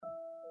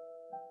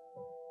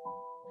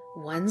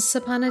Once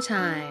upon a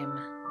time,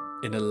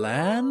 in a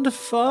land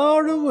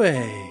far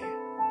away.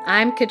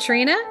 I'm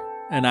Katrina.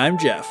 And I'm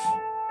Geoff.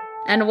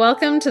 And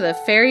welcome to the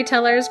Fairy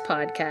Tellers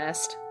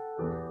podcast.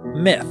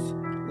 Myth,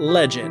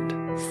 legend,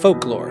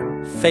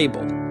 folklore,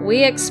 fable.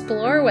 We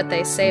explore what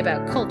they say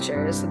about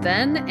cultures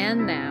then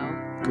and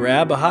now.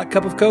 Grab a hot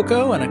cup of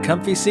cocoa and a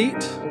comfy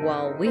seat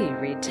while we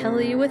retell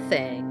you a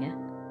thing.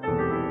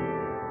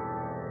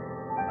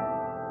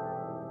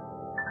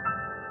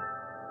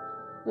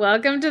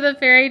 Welcome to the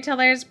Fairy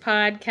Tellers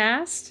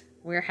podcast.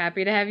 We're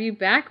happy to have you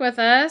back with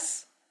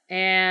us.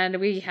 And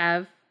we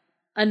have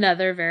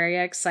another very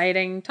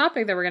exciting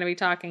topic that we're going to be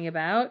talking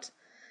about.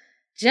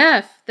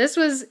 Geoff, this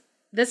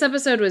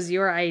episode was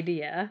your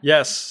idea.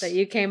 Yes. That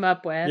you came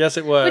up with. Yes,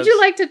 it was. Would you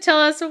like to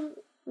tell us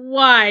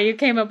why you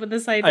came up with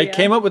this idea? I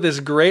came up with this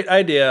great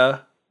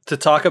idea to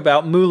talk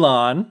about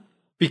Mulan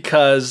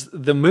because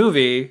the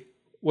movie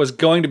was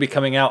going to be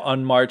coming out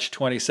on March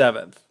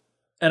 27th.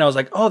 And I was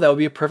like, oh, that would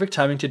be a perfect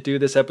timing to do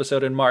this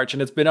episode in March.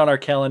 And it's been on our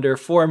calendar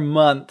for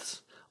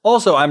months.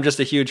 Also, I'm just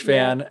a huge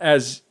fan,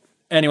 as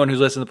anyone who's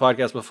listened to the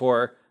podcast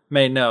before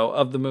may know,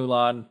 of the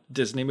Mulan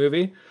Disney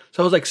movie.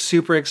 So I was like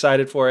super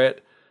excited for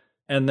it.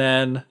 And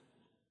then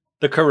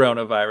the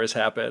coronavirus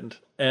happened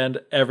and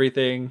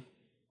everything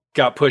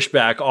got pushed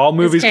back. All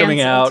movies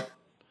coming out,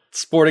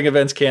 sporting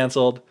events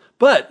canceled.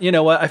 But you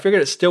know what? I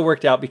figured it still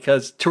worked out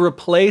because to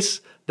replace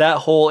that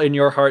hole in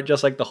your heart,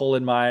 just like the hole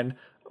in mine,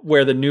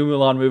 where the new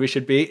Mulan movie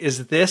should be,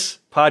 is this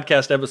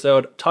podcast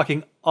episode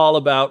talking all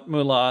about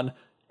Mulan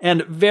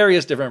and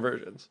various different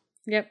versions.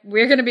 Yep,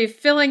 we're going to be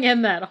filling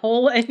in that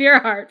hole in your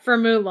heart for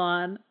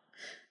Mulan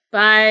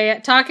by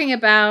talking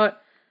about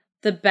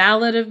the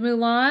Ballad of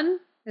Mulan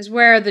is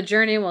where the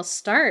journey will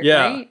start,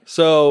 right?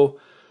 So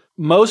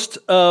most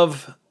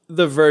of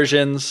the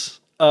versions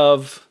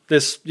of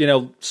this,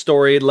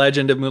 story,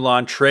 legend of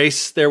Mulan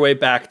trace their way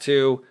back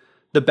to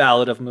the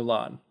Ballad of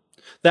Mulan.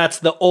 That's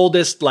the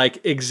oldest,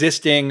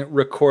 existing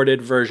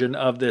recorded version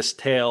of this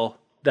tale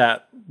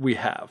that we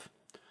have.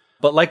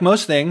 But like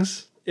most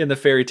things in the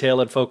fairy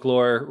tale and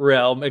folklore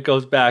realm, it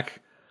goes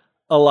back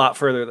a lot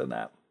further than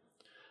that.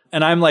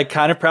 And I'm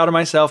kind of proud of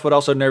myself, but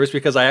also nervous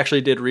because I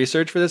actually did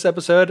research for this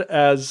episode.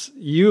 As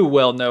you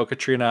well know,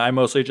 Katrina, I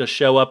mostly just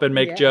show up and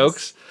make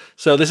jokes.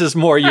 So this is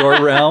more your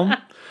realm.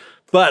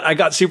 But I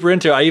got super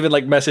into it. I even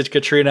messaged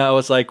Katrina. I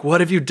was like, what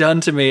have you done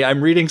to me?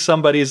 I'm reading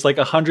somebody's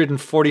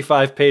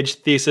 145-page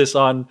thesis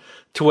on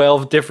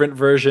 12 different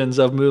versions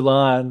of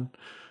Mulan.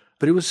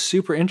 But it was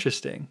super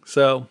interesting.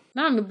 So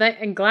no,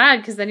 I'm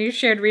glad because then you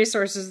shared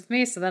resources with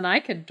me so then I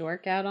could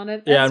dork out on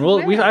it. Yeah,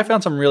 and I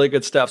found some really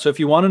good stuff. So if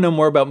you want to know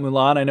more about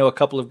Mulan, I know a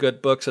couple of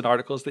good books and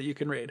articles that you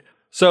can read.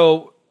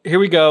 So here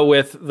we go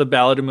with the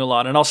Ballad of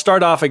Mulan. And I'll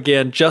start off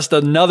again, just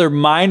another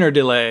minor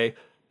delay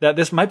that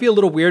this might be a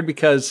little weird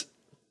because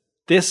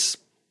this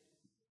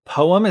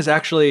poem is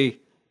actually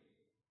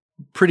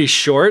pretty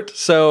short,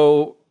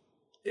 so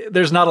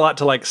there's not a lot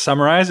to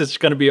summarize. It's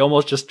going to be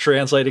almost just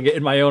translating it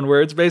in my own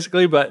words,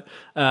 basically, but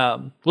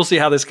we'll see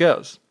how this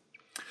goes.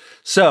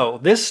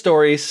 So this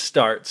story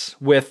starts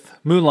with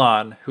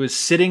Mulan, who is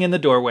sitting in the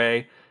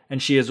doorway,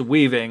 and she is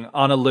weaving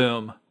on a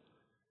loom.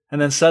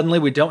 And then suddenly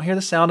we don't hear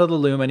the sound of the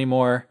loom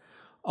anymore.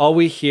 All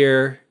we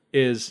hear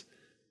is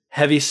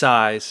heavy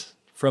sighs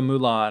from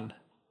Mulan.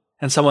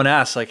 And someone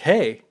asks,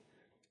 hey,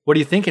 what are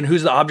you thinking?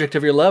 Who's the object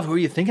of your love? Who are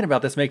you thinking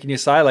about that's making you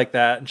sigh like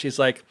that? And she's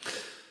like,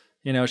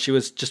 she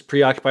was just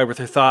preoccupied with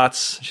her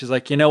thoughts. She's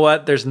like, you know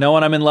what? There's no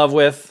one I'm in love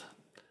with.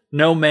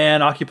 No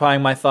man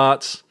occupying my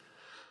thoughts.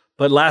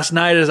 But last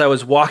night as I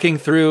was walking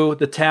through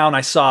the town,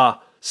 I saw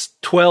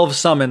 12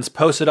 summons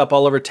posted up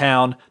all over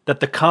town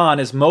that the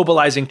Khan is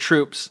mobilizing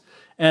troops.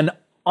 And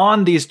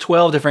on these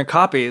 12 different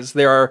copies,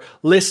 there are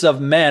lists of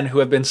men who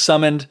have been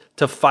summoned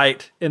to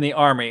fight in the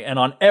army. And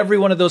on every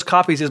one of those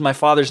copies is my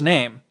father's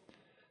name.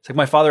 It's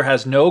my father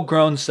has no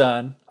grown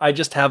son. I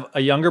just have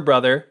a younger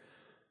brother.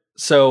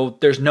 So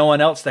there's no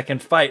one else that can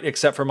fight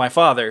except for my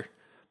father.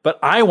 But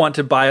I want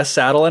to buy a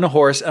saddle and a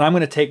horse, and I'm going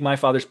to take my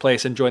father's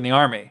place and join the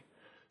army.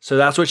 So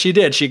that's what she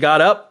did. She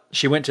got up.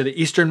 She went to the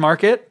Eastern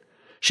market.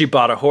 She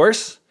bought a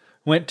horse.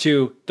 Went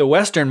to the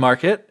Western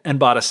market and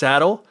bought a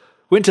saddle.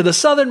 Went to the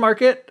Southern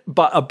market,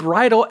 bought a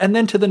bridle, and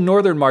then to the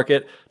Northern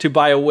market to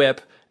buy a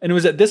whip. And it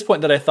was at this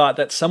point that I thought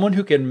that someone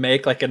who can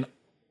make an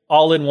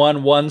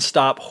all-in-one,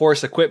 one-stop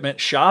horse equipment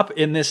shop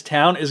in this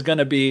town is going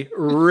to be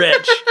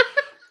rich.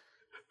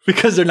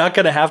 Because they're not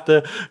going to have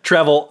to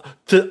travel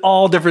to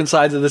all different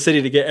sides of the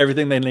city to get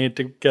everything they need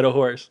to get a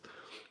horse.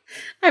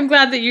 I'm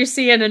glad that you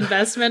see an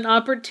investment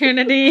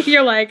opportunity.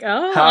 You're like,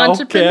 oh, how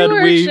entrepreneurship.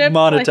 Can we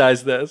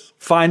monetize this?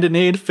 Find a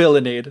need, fill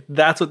a need.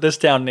 That's what this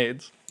town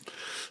needs.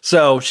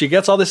 So she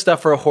gets all this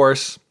stuff for a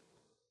horse.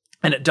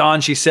 And at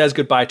dawn, she says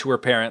goodbye to her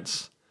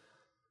parents.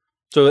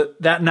 So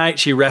that night,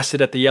 she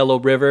rested at the Yellow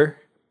River.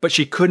 But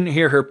she couldn't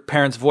hear her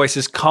parents'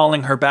 voices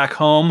calling her back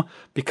home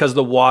because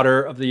the water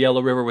of the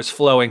Yellow River was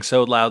flowing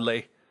so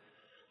loudly.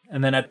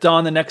 And then at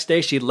dawn the next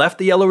day, she left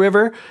the Yellow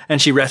River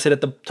and she rested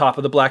at the top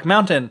of the Black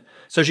Mountain.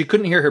 So she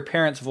couldn't hear her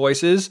parents'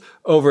 voices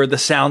over the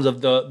sounds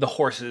of the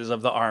horses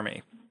of the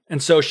army.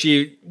 And so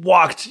she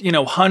walked,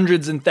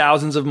 hundreds and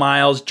thousands of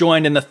miles,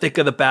 joined in the thick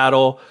of the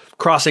battle,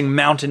 crossing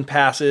mountain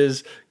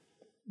passes,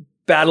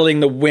 battling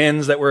the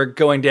winds that were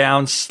going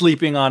down,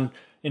 sleeping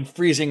in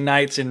freezing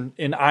nights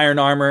in iron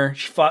armor.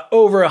 She fought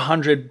over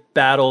 100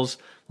 battles,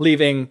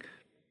 leaving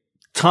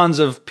tons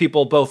of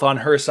people both on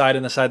her side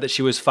and the side that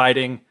she was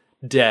fighting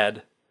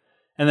dead.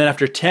 And then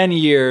after 10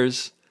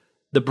 years,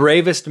 the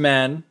bravest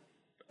men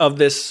of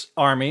this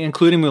army,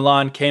 including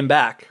Mulan, came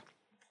back.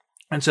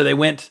 And so they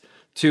went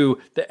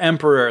to the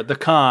emperor, the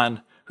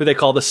Khan, who they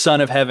call the Son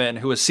of Heaven,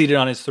 who was seated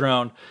on his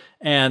throne.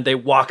 And they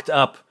walked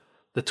up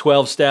the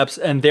 12 steps,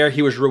 and there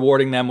he was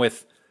rewarding them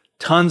with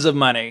tons of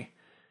money.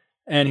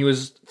 And he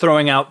was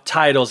throwing out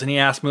titles, and he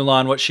asked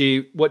Mulan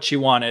what she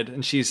wanted.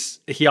 And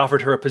he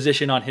offered her a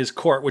position on his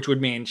court, which would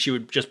mean she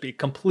would just be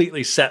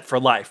completely set for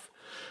life.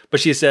 But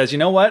she says, you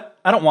know what?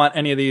 I don't want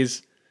any of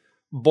these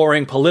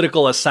boring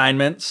political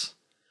assignments.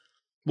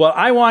 What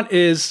I want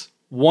is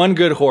one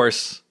good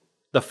horse,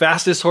 the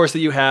fastest horse that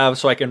you have,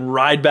 so I can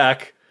ride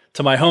back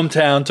to my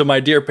hometown, to my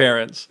dear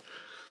parents.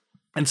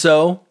 And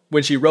so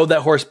when she rode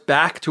that horse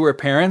back to her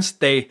parents,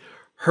 they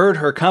heard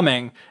her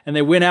coming, and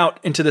they went out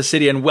into the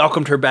city and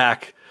welcomed her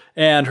back.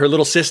 And her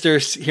little sister,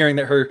 hearing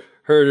that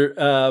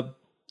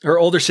her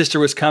older sister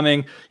was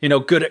coming,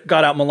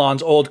 got out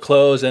Mulan's old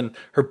clothes and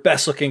her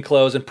best looking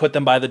clothes and put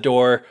them by the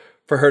door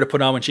for her to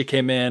put on when she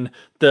came in.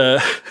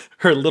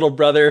 Her little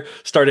brother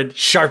started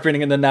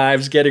sharpening the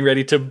knives, getting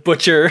ready to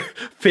butcher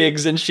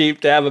pigs and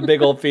sheep to have a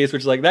big old feast,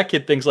 which is like, that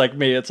kid thinks like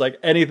me. It's like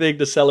anything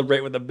to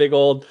celebrate with a big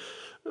old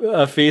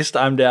feast,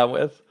 I'm down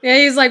with. Yeah,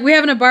 he's like, we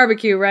having a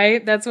barbecue,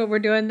 right? That's what we're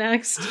doing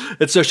next.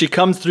 And so she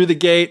comes through the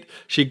gate,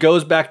 she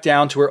goes back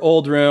down to her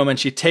old room, and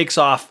she takes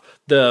off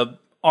the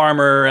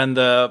armor and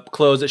the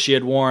clothes that she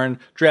had worn,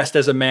 dressed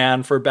as a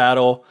man for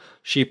battle.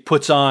 She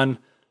puts on,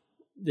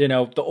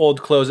 the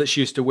old clothes that she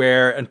used to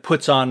wear and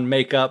puts on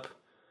makeup.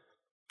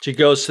 She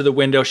goes to the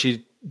window,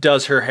 she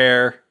does her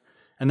hair,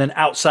 and then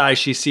outside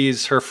she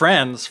sees her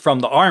friends from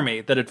the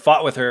army that had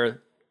fought with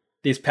her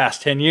these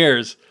past 10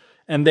 years.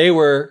 And they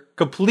were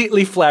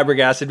completely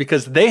flabbergasted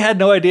because they had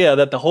no idea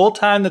that the whole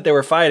time that they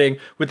were fighting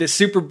with this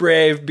super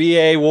brave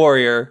BA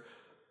warrior,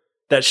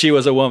 that she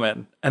was a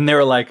woman. And they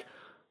were like,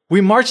 we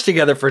marched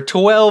together for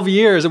 12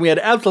 years and we had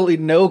absolutely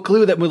no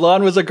clue that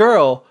Mulan was a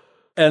girl.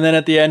 And then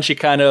at the end, she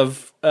kind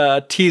of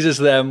teases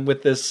them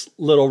with this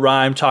little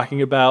rhyme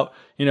talking about,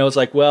 it's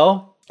like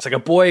a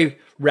boy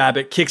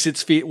rabbit kicks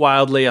its feet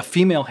wildly. A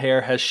female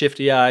hare has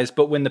shifty eyes.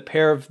 But when the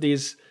pair of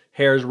these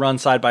hares run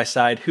side by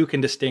side, who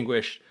can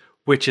distinguish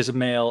which is a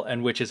male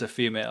and which is a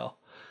female?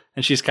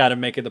 And she's kind of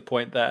making the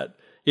point that,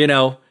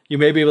 you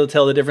may be able to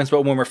tell the difference,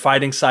 but when we're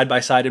fighting side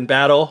by side in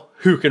battle,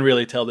 who can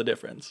really tell the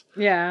difference?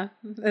 Yeah,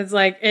 it's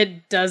like,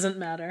 it doesn't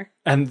matter.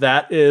 And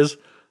that is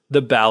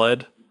the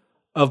Ballad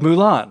of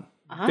Mulan.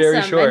 Awesome.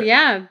 Very short. And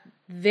yeah,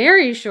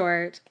 very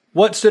short.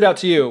 What stood out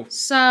to you?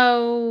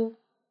 So,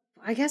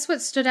 I guess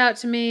what stood out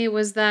to me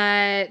was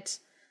that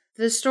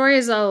the story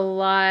is a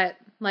lot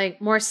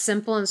more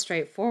simple and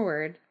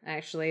straightforward,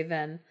 actually,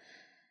 than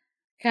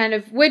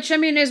which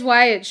is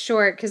why it's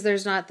short, because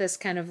there's not this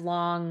kind of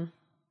long,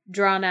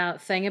 drawn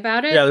out thing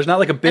about it. Yeah, there's not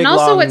like a big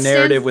long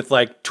narrative with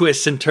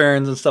twists and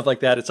turns and stuff like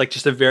that. It's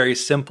just a very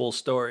simple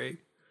story.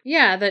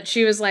 Yeah, that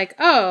she was like,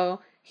 oh,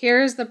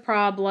 here's the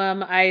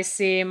problem. I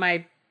see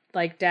my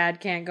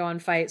dad can't go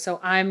and fight, so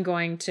I'm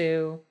going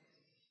to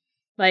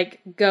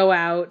go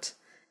out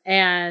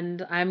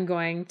and I'm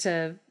going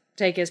to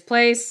take his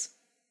place.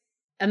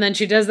 And then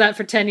she does that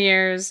for 10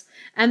 years.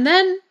 And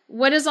then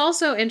what is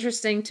also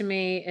interesting to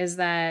me is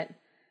that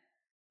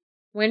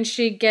when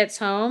she gets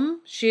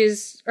home,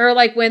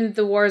 when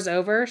the war's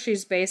over,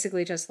 she's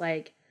basically just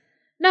like,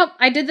 nope,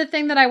 I did the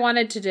thing that I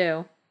wanted to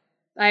do.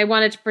 I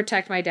wanted to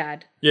protect my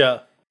dad. Yeah.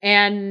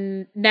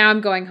 And now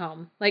I'm going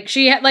home.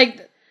 She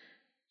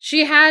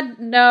had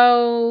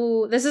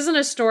no, this isn't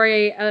a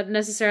story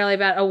necessarily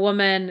about a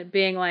woman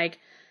being like,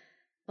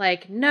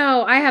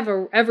 no, I have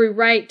every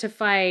right to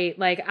fight.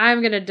 I'm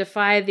going to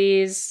defy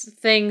these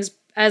things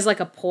as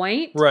a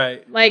point.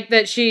 Right.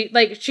 That she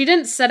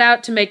didn't set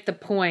out to make the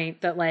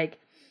point that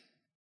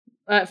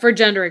for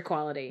gender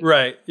equality.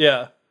 Right.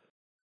 Yeah.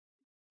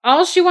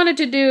 All she wanted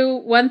to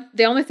do,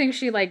 the only thing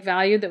she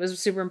valued that was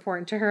super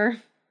important to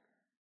her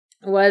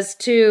was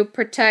to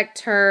protect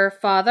her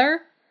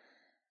father,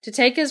 to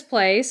take his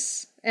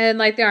place in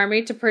the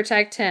army, to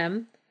protect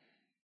him.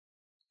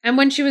 And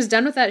when she was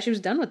done with that, she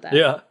was done with that.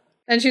 Yeah.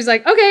 And she's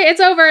like, okay, it's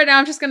over.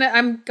 Now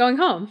I'm going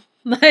home.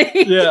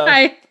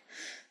 Yeah.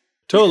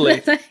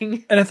 Totally.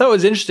 And I thought it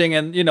was interesting.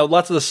 And,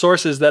 lots of the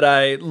sources that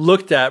I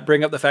looked at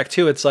bring up the fact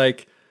too. It's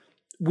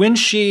when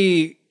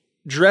she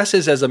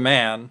dresses as a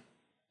man,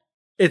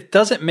 it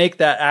doesn't make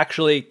that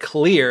actually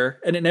clear.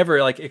 And it never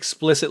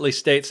explicitly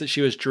states that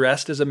she was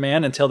dressed as a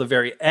man until the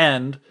very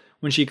end,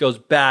 when she goes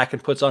back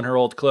and puts on her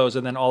old clothes,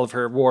 and then all of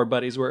her war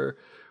buddies were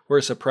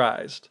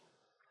surprised,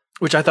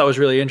 which I thought was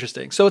really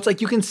interesting. So it's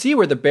you can see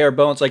where the bare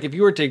bones, if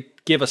you were to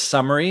give a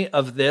summary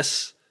of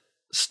this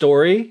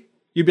story,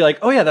 you'd be like,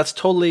 oh yeah, that's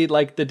totally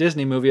like the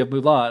Disney movie of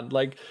Mulan.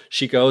 Like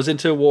she goes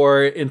into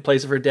war in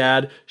place of her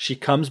dad. She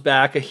comes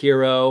back a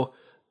hero.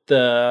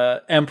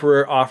 The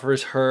emperor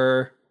offers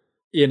her,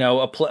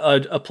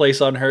 a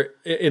place on her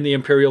in the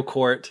imperial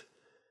court.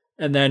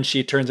 And then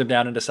she turns him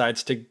down and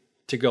decides to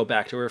go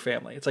back to her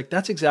family. It's like,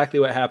 that's exactly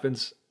what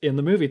happens in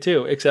the movie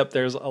too, except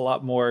there's a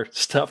lot more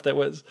stuff that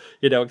was,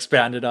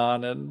 expanded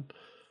on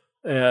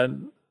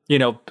and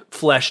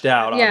fleshed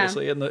out,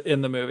 obviously,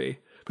 in the movie.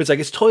 But it's like,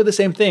 it's totally the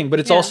same thing, but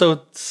it's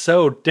also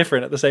so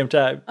different at the same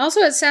time.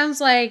 Also, it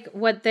sounds like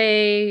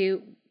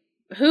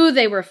who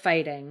they were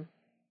fighting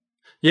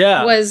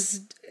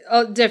was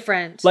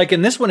different. Like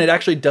in this one, it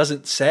actually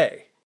doesn't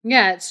say.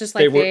 Yeah, it's just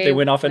like they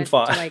went off and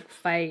fought. To, like,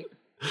 fight.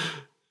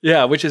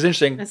 Yeah, which is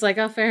interesting. It's like,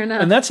 oh, fair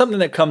enough. And that's something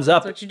that comes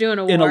up what you do in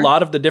a war. In a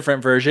lot of the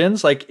different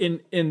versions. Like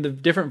in the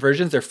different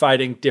versions, they're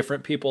fighting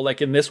different people.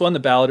 Like in this one, the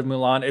Ballad of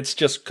Mulan, it's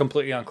just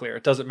completely unclear.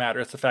 It doesn't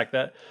matter. It's the fact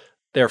that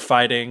they're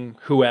fighting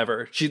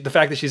whoever. The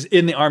fact that she's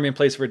in the army in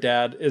place of her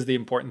dad is the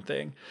important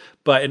thing.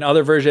 But in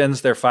other versions,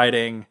 they're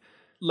fighting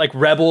like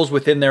rebels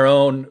within their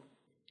own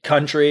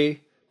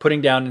country,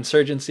 putting down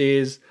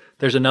insurgencies.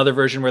 There's another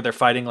version where they're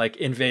fighting like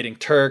invading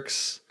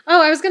Turks.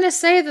 Oh, I was going to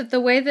say that the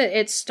way that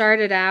it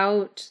started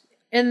out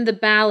in the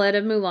Ballad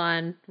of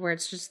Mulan, where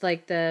it's just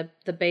like the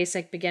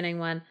basic beginning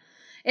one,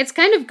 it's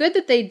kind of good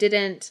that they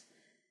didn't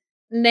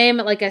name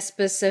it like a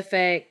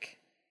specific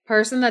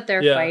person that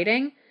they're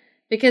fighting,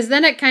 because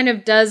then it kind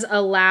of does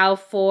allow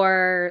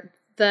for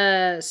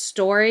the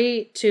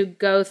story to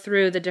go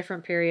through the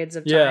different periods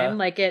of time. Yeah.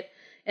 Like it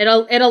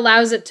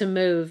allows it to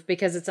move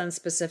because it's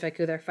unspecific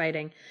who they're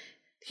fighting.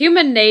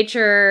 Human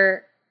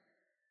nature,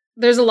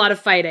 there's a lot of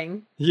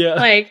fighting. Yeah.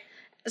 Like,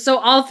 so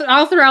all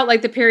throughout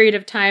like the period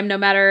of time, no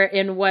matter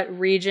in what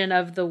region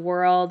of the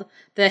world,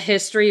 the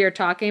history you're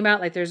talking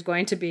about, like there's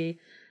going to be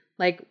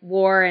like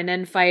war and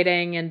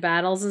infighting and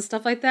battles and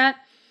stuff like that.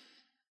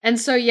 And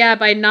so,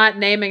 by not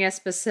naming a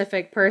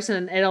specific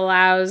person, it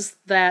allows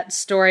that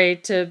story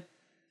to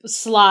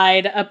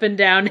slide up and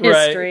down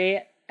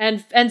history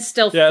and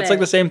still fit. Yeah, it's like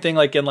the same thing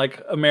like in like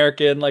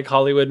American like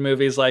Hollywood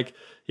movies, like,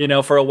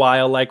 for a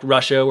while, like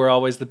Russia were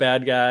always the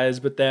bad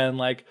guys, but then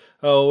like,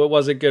 oh, it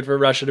wasn't good for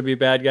Russia to be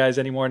bad guys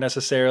anymore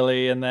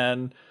necessarily. And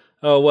then,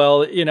 oh,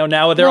 well,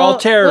 now they're all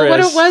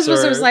terrorists. Well, what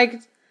it was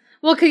like,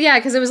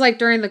 because it was like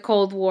during the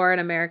Cold War in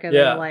America, they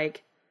were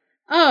like,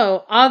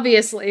 oh,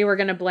 obviously we're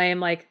going to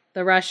blame like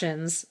the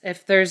Russians.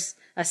 If there's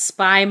a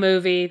spy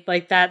movie,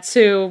 like that's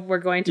who we're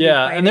going to be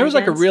fighting and there was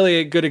against. Like a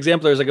really good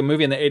example. There was like a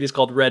movie in the 80s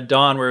called Red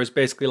Dawn, where it was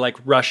basically like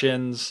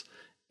Russians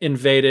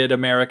invaded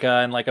America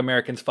and like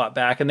Americans fought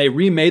back, and they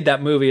remade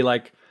that movie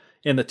like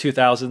in the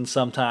 2000s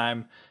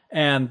sometime,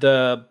 and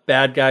the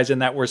bad guys in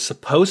that were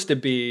supposed to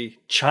be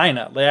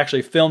China. They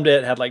actually filmed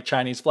it, had like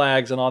Chinese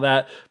flags and all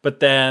that,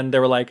 but then they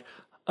were like,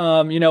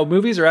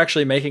 movies are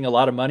actually making a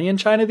lot of money in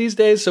China these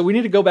days, so we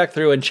need to go back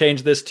through and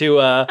change this to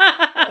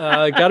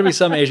gotta be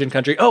some Asian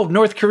country. Oh,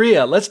 North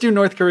Korea, let's do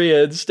North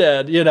Korea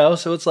instead.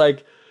 So it's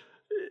like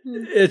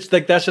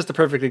that's just the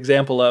perfect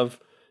example of,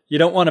 you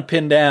don't want to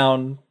pin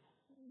down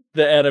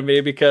the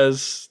enemy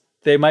because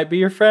they might be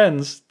your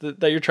friends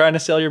that you're trying to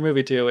sell your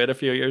movie to in a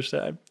few years'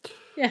 time.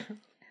 Yeah.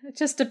 It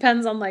just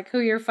depends on like who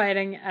you're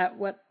fighting at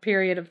what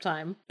period of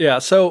time. Yeah.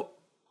 So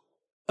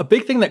a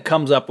big thing that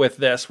comes up with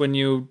this when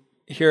you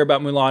hear about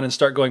Mulan and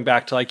start going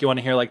back to like, you want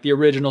to hear like the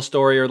original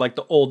story or like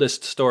the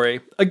oldest story.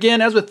 Again,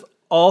 as with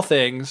all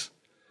things,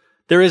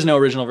 there is no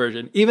original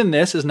version. Even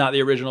this is not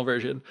the original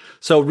version.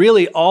 So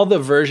really all the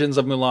versions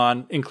of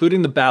Mulan,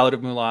 including the Ballad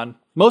of Mulan,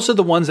 most of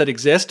the ones that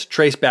exist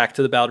trace back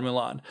to the Ballad of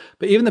Mulan.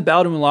 But even the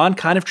Ballad of Mulan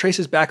kind of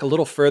traces back a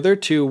little further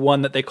to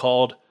one that they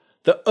called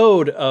the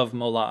Ode of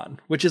Mulan,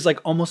 which is like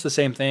almost the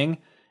same thing.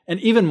 And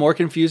even more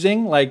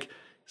confusing, like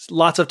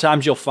lots of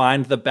times you'll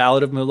find the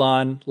Ballad of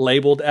Mulan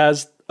labeled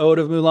as Ode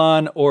of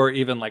Mulan or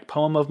even like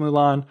Poem of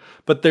Mulan.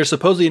 But there's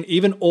supposedly an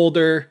even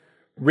older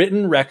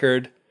written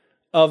record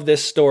of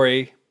this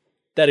story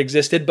that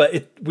existed,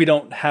 but we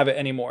don't have it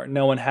anymore.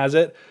 No one has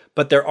it.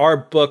 But there are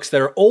books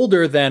that are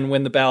older than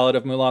when the Ballad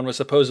of Mulan was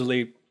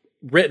supposedly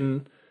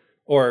written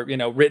or,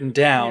 written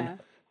down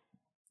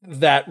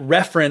that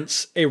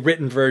reference a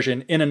written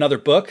version in another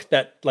book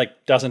that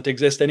like doesn't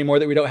exist anymore,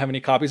 that we don't have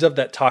any copies of,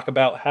 that talk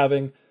about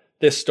having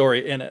this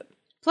story in it.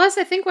 Plus,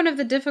 I think one of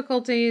the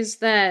difficulties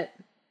that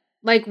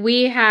like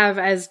we have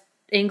as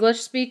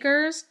English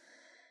speakers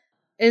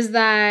is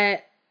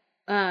that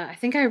I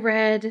think I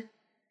read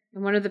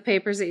in one of the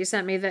papers that you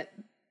sent me that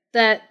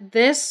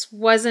this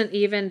wasn't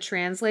even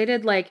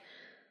translated. Like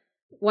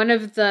one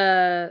of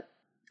the,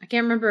 I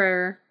can't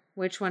remember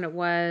which one it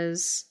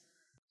was.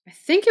 I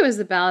think it was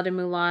the Ballad of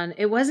Mulan.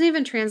 It wasn't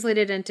even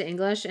translated into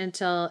English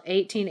until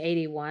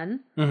 1881.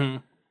 Mm-hmm.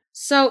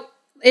 So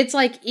it's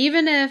like,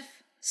 even if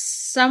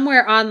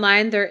somewhere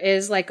online there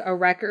is like a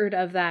record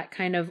of that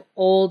kind of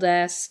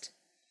oldest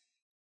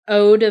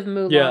Ode of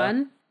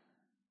Mulan,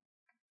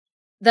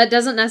 that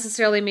doesn't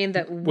necessarily mean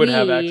that would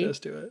have access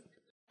to it.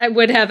 I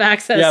would have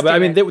access to it. Yeah, but I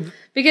mean,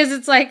 because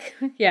it's like,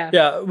 yeah.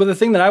 Yeah, but the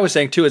thing that I was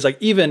saying too is like,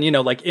 even,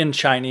 like in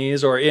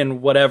Chinese or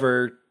in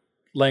whatever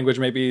language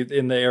maybe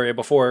in the area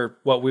before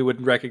what we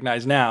would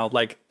recognize now.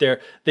 Like they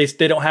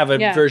don't have a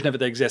version of it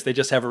that exists. They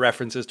just have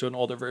references to an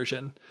older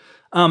version.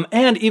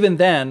 And even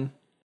then,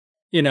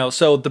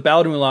 so the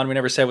Ballad of Mulan, we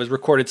never said, was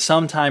recorded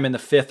sometime in the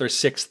 5th or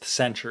 6th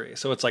century.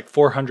 So it's like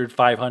 400,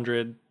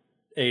 500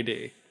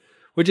 AD,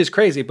 which is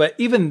crazy. But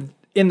even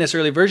in this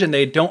early version,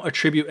 they don't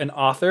attribute an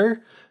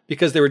author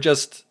because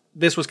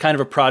this was kind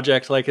of a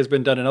project like has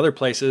been done in other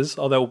places,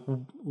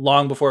 although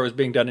long before it was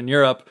being done in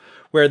Europe,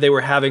 where they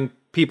were having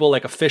people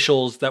like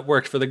officials that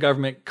worked for the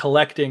government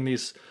collecting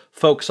these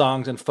folk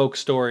songs and folk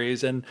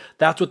stories. And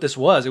that's what this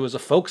was. It was a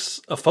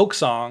folk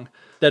song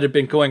that had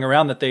been going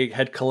around that they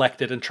had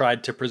collected and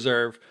tried to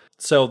preserve.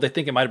 So they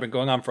think it might have been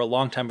going on for a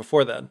long time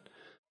before then.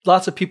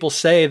 Lots of people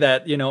say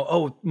that,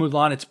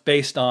 Mulan, it's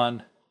based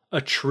on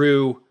a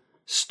true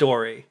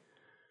story,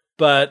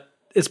 but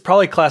it's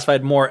probably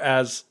classified more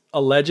as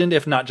a legend,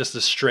 if not just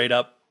a straight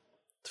up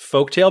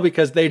folktale,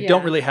 because they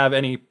don't really have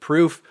any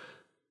proof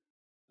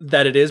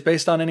that it is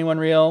based on anyone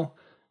real.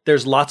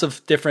 There's lots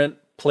of different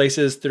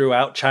places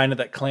throughout China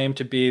that claim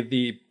to be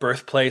the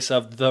birthplace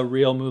of the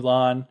real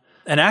Mulan.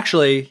 And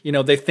actually,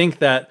 they think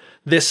that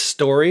this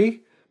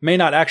story may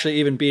not actually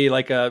even be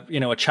like a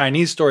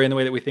Chinese story in the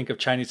way that we think of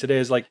Chinese today,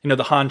 is like,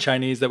 the Han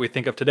Chinese that we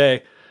think of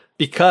today.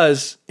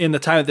 Because in the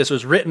time that this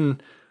was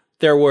written,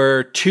 there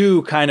were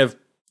two kind of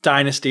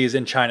dynasties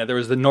in China. There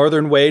was the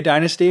Northern Wei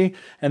dynasty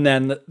and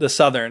then the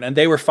Southern, and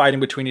they were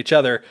fighting between each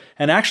other.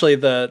 And actually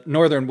the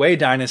Northern Wei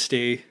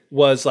dynasty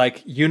was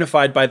like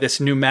unified by this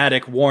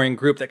nomadic warring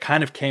group that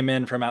kind of came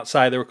in from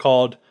outside. They were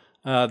called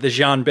the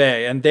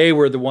Xianbei, and they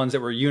were the ones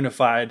that were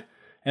unified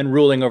and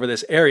ruling over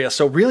this area.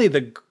 So really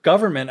the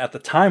government at the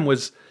time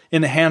was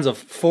in the hands of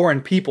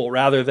foreign people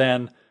rather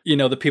than,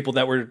 the people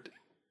that were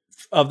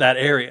of that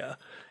area.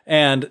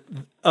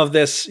 And of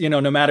this,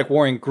 nomadic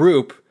warring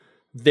group,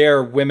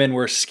 their women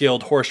were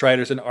skilled horse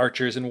riders and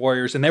archers and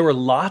warriors. And there were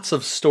lots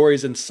of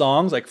stories and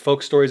songs, like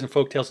folk stories and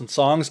folk tales and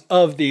songs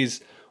of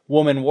these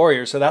woman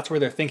warriors. So that's where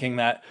they're thinking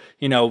that,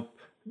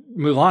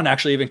 Mulan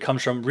actually even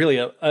comes from really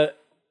if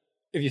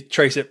you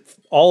trace it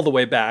all the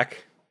way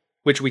back,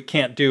 which we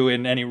can't do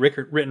in any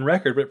written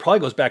record, but it probably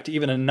goes back to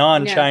even a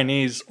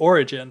non-Chinese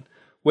origin,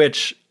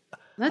 which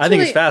I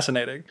think is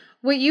fascinating.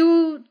 What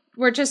you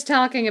were just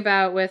talking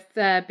about with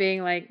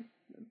being like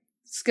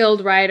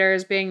skilled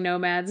riders, being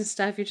nomads and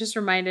stuff, you just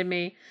reminded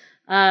me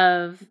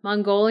of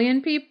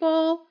Mongolian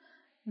people.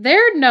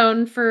 They're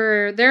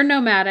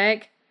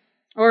nomadic,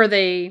 or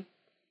they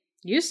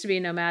used to be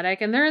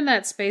nomadic, and they're in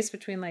that space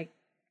between like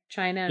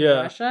China and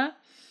Russia.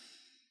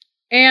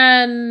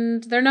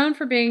 And they're known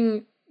for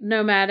being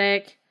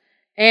nomadic,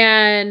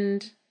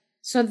 and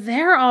so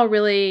they're all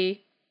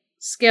really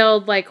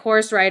skilled like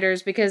horse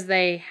riders because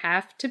they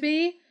have to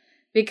be,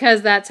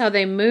 because that's how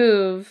they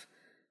move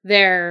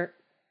their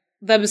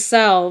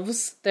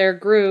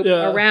group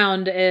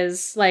around,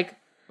 is like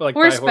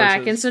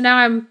horseback. And so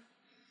now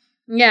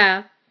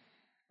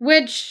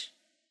which,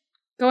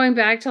 going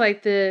back to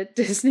like the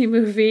Disney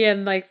movie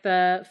and like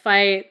the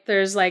fight,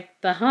 there's like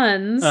the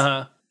Huns.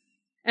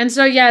 And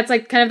so it's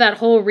like kind of that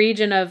whole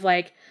region of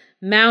like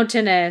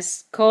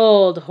mountainous,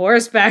 cold,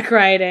 horseback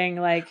riding,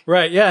 like.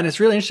 Right, yeah, and it's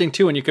really interesting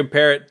too when you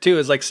compare it too,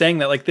 is like saying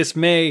that like this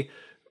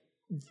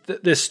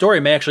story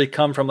may actually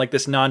come from like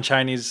this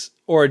non-Chinese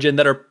origin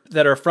that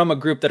are from a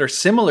group that are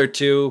similar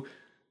to,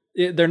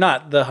 they're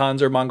not the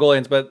Huns or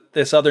Mongolians, but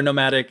this other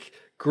nomadic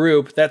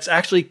group that's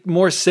actually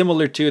more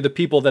similar to the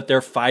people that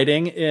they're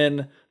fighting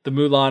in the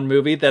Mulan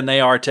movie than they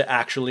are to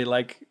actually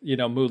like,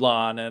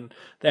 Mulan and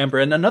the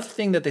emperor. And another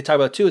thing that they talk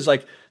about too is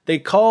like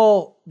they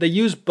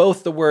use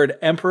both the word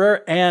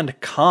emperor and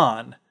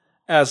Khan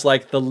as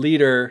like the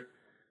leader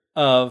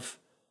of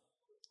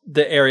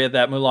the area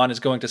that Mulan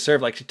is going to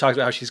serve. Like she talks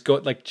about how she's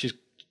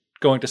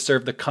going to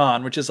serve the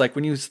Khan, which is like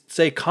when you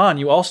say Khan,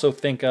 you also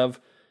think of,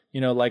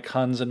 like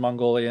Huns and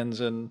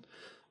Mongolians and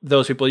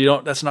those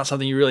people. That's not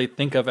something you really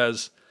think of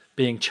as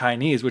being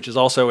Chinese, which is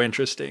also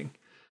interesting.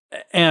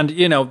 And,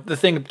 the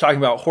thing of talking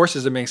about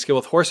horses and being skilled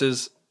with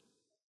horses,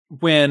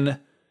 when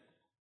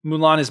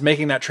Mulan is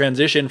making that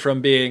transition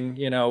from being,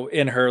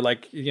 in her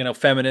like,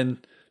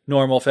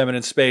 normal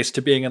feminine space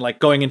to being in like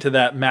going into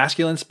that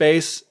masculine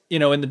space,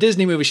 in the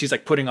Disney movie, she's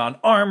like putting on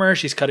armor,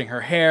 she's cutting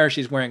her hair,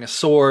 she's wearing a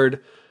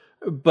sword.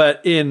 But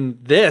in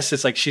this,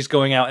 it's like she's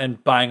going out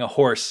and buying a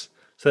horse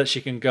so that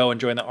she can go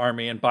and join the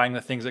army, and buying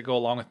the things that go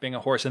along with being a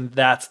horse. And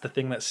that's the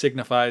thing that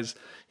signifies,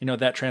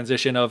 that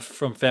transition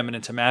from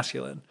feminine to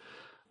masculine.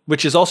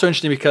 Which is also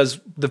interesting because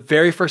the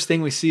very first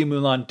thing we see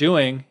Mulan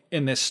doing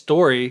in this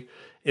story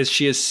is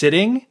she is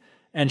sitting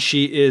and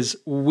she is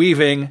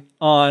weaving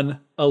on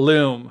a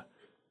loom,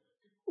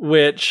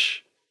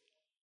 which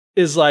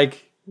is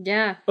like,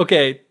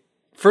 okay,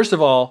 first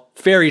of all,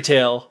 fairy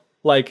tale,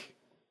 like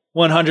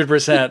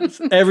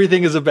 100%.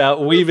 Everything is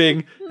about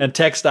weaving and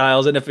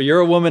textiles. And if you're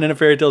a woman in a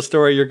fairy tale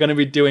story, you're going to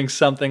be doing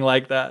something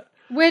like that.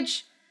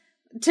 Which,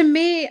 to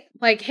me,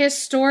 like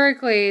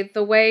historically,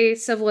 the way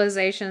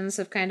civilizations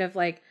have kind of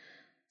like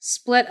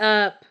split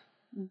up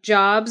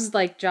jobs,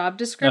 like job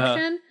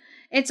description,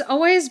 it's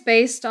always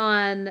based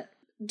on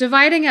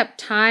dividing up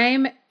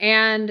time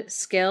and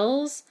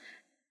skills.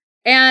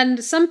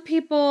 And some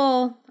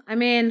people, I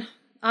mean,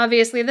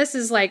 obviously this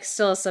is like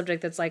still a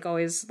subject that's like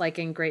always like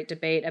in great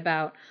debate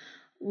about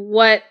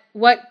what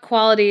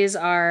qualities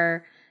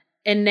are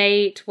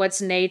innate,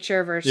 what's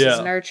nature versus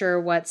nurture,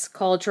 what's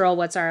cultural,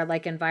 what's our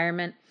like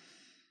environment.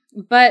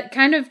 But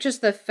kind of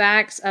just the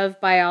facts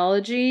of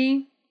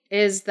biology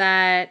is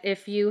that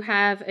if you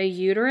have a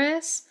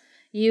uterus,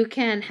 you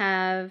can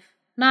have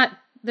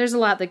there's a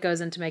lot that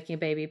goes into making a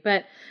baby,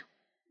 but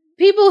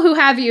people who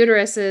have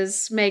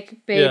uteruses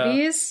make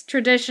babies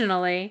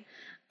traditionally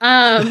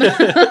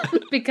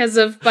because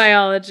of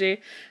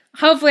biology.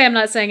 Hopefully I'm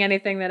not saying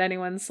anything that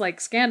anyone's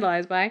like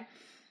scandalized by.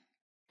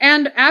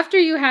 And after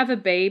you have a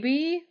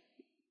baby,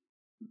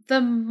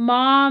 the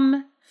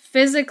mom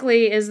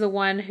physically is the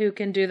one who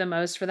can do the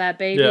most for that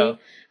baby. Yeah.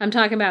 I'm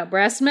talking about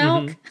breast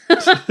milk.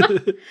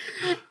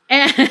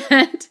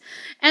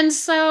 And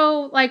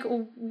so like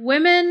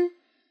women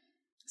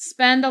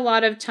spend a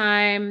lot of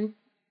time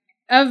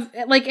of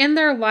like in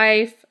their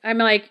life. I'm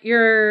like,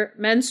 you're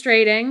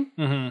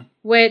menstruating,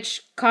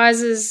 which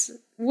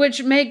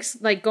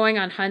makes like going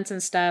on hunts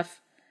and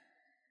stuff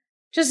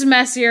just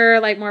messier,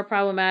 like more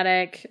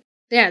problematic.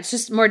 Yeah, it's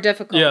just more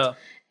difficult. Yeah.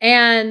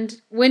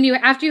 And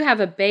after you have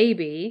a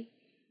baby,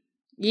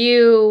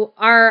 you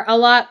are a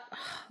lot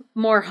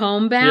more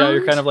homebound. Yeah,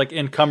 you're kind of like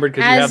encumbered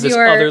because you have this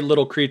other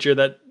little creature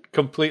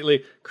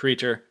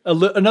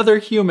another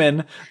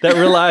human that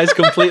relies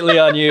completely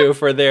on you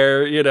for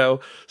their,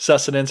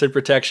 sustenance and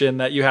protection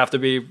that you have to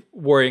be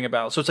worrying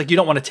about. So it's like you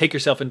don't want to take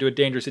yourself into a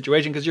dangerous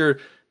situation because you're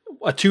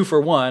a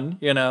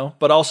 2-for-1,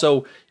 but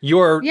also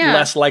you're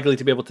less likely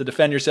to be able to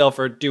defend yourself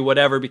or do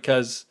whatever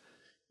because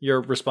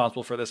you're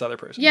responsible for this other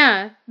person.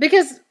 Yeah,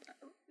 because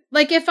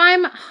like if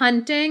I'm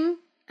hunting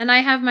and I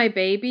have my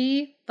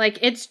baby, like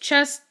it's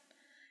just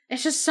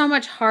so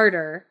much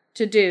harder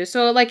to do.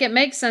 So like it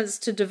makes sense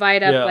to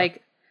divide up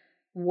like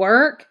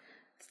work,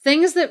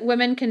 things that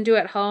women can do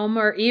at home,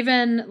 or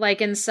even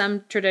like in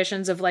some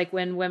traditions of like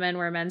when women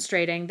were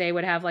menstruating, they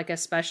would have like a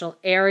special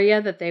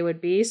area that they would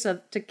be so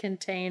to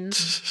contain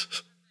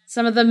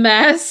some of the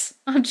mess.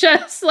 I'm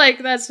just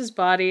like, that's just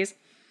bodies.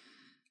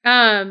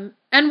 And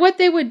what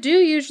they would do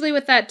usually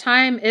with that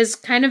time is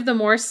kind of the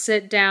more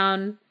sit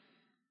down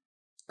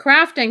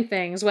crafting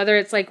things, whether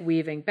it's like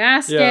weaving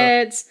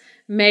baskets,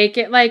 make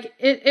it like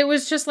it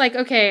was just like,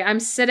 okay, I'm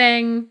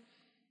sitting,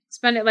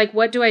 spend it like,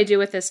 what do I do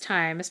with this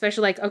time?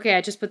 Especially like, okay,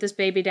 I just put this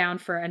baby down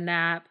for a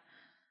nap.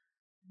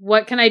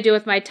 What can I do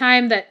with my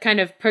time that kind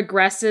of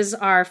progresses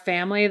our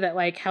family, that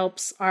like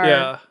helps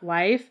our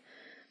life?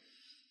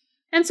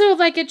 And so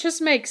like it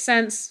just makes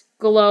sense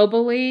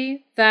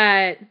globally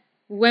that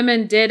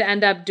women did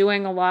end up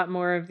doing a lot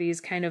more of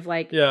these kind of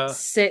like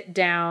sit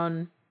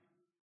down,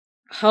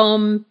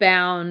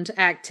 homebound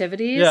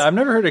activities. Yeah, I've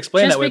never heard it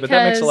explained that way, but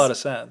that makes a lot of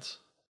sense.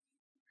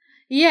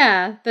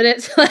 Yeah, that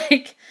it's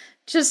like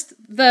just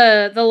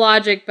the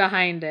logic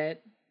behind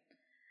it.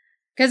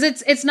 Because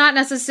it's not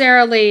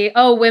necessarily,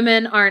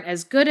 women aren't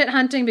as good at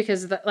hunting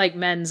because like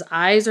men's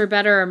eyes are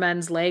better or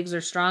men's legs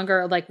are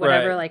stronger or like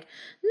whatever. Right. Like,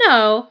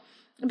 no,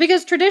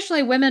 because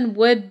traditionally women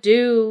would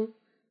do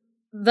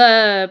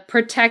the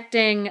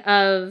protecting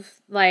of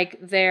like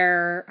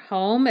their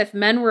home. If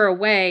men were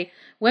away,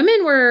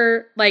 women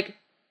were like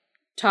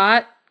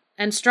taught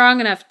and strong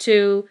enough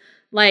to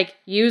like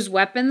use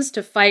weapons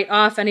to fight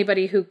off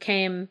anybody who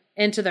came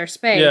into their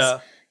space,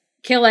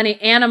 kill any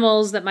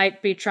animals that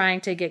might be trying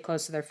to get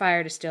close to their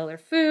fire to steal their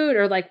food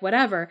or like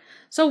whatever.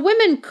 So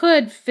women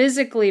could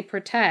physically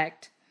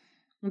protect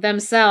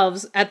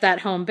themselves at that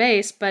home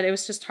base, but it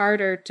was just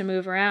harder to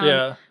move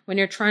around when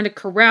you're trying to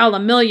corral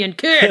 1 million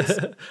kids.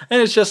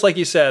 And it's just like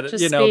you said,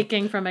 just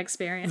speaking from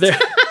experience.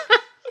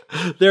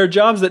 There are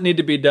jobs that need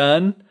to be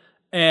done,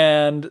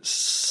 and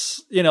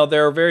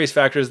there are various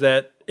factors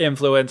that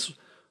influence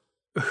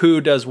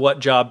who does what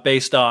job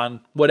based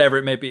on whatever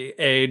it may be,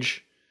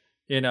 age,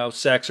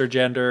 sex or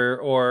gender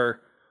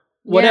or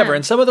whatever.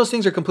 And some of those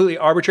things are completely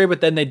arbitrary, but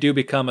then they do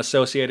become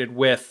associated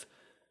with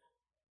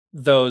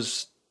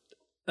those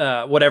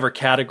whatever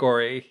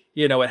category,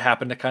 it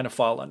happened to kind of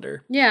fall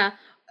under. Yeah.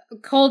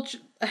 Culture,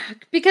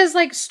 because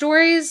like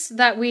stories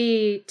that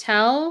we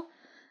tell,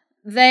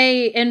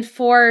 they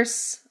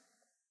enforce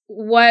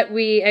what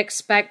we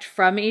expect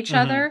from each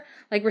other.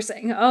 Like we're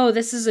saying, oh,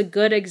 this is a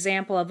good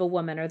example of a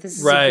woman, or this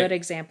is a good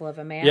example of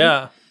a man.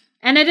 Yeah.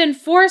 And it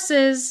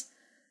enforces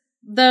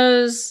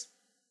those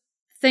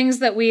things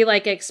that we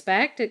like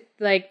expect,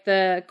 like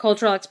the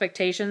cultural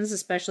expectations,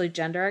 especially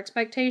gender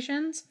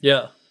expectations.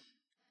 Yeah.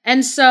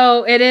 And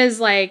so it is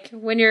like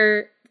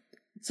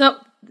so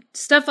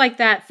stuff like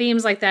that,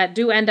 themes like that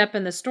do end up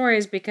in the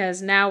stories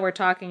because now we're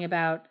talking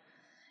about,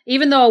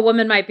 even though a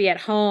woman might be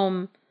at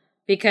home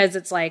because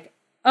it's like,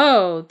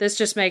 oh, this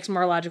just makes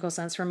more logical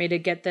sense for me to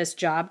get this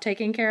job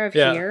taken care of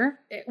here.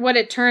 What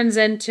it turns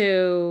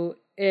into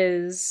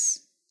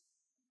is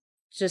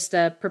just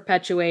a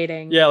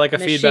perpetuating like a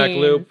machine. Feedback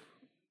loop.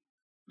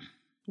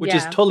 Which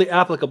is totally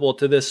applicable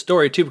to this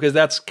story too, because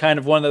that's kind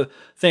of one of the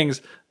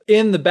things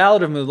in the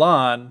Ballad of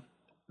Mulan.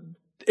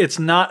 it's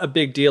not a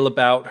big deal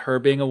about her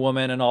being a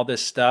woman and all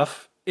this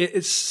stuff.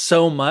 It's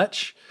so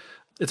much.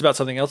 It's about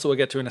something else that we'll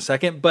get to in a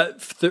second.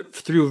 But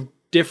through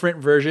different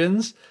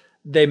versions,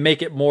 they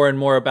make it more and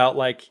more about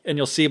like, and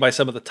you'll see by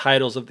some of the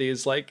titles of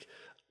these like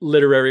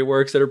literary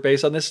works that are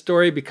based on this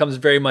story, becomes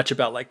very much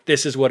about like,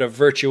 this is what a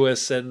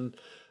virtuous and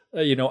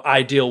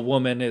ideal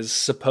woman is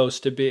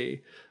supposed to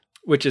be,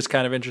 which is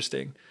kind of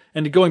interesting.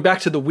 And going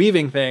back to the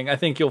weaving thing, I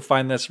think you'll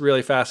find this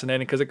really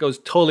fascinating because it goes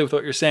totally with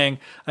what you're saying.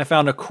 I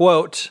found a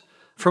quote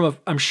from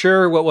I'm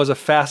sure what was a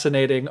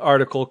fascinating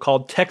article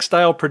called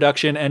Textile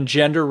Production and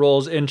Gender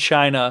Roles in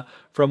China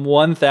from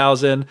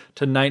 1000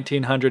 to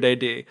 1900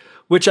 AD,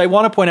 which I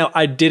want to point out,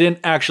 I didn't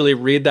actually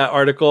read that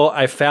article.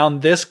 I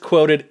found this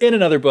quoted in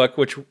another book,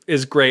 which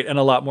is great and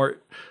a lot more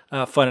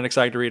fun and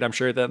exciting to read, I'm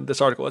sure, than this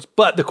article was.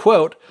 But the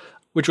quote,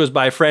 which was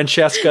by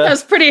Francesca. That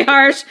was pretty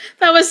harsh.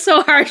 That was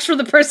so harsh for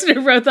the person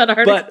who wrote that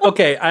article. But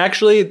okay, I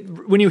actually,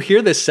 when you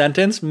hear this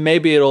sentence,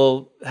 maybe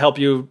it'll help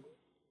you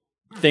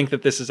think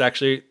that this is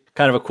actually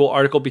kind of a cool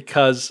article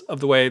because of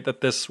the way that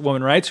this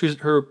woman writes,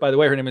 by the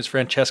way, her name is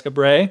Francesca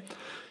Bray.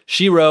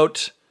 She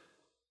wrote,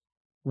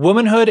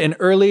 "Womanhood in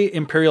early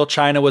imperial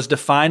China was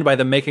defined by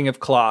the making of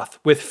cloth,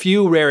 with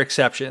few rare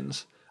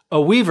exceptions.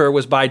 A weaver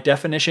was by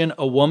definition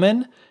a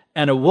woman,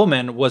 and a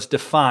woman was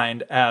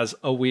defined as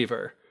a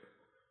weaver."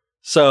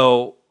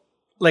 So,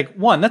 like,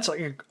 that's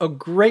like a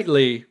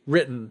greatly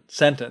written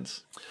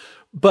sentence.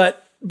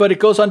 But it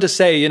goes on to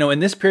say, in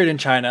this period in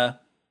China,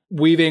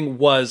 weaving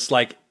was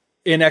like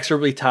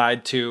inexorably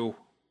tied to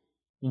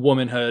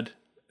womanhood,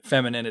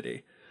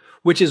 femininity,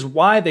 which is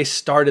why they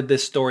started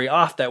this story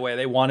off that way.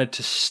 They wanted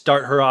to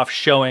start her off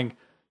showing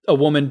a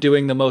woman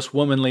doing the most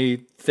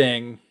womanly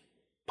thing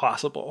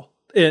possible,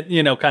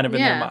 kind of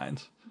in their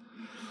minds.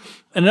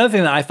 Another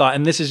thing that I thought,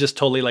 and this is just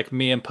totally like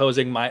me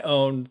imposing my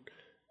own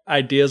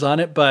ideas on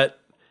it, but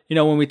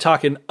when we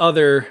talk in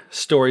other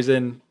stories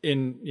in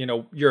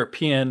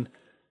European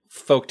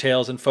folk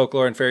tales and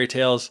folklore and fairy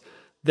tales,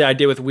 the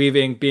idea with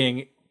weaving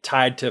being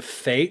tied to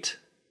fate,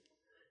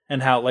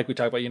 and how, like we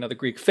talk about, the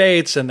Greek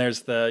fates, and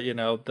there's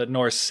the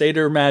Norse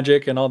satyr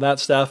magic and all that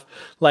stuff.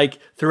 Like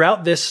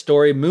throughout this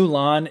story,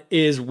 Mulan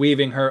is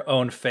weaving her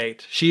own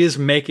fate. She is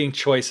making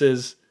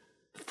choices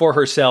for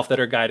herself that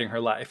are guiding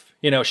her life.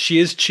 She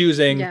is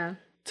choosing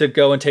to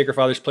go and take her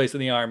father's place in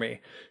the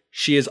army.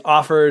 She is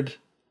offered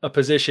a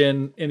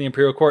position in the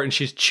imperial court, and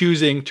she's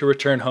choosing to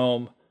return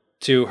home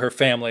to her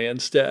family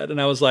instead. And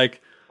I was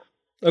like,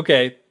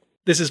 okay,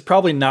 this is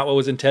probably not what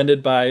was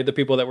intended by the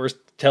people that were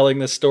telling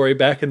this story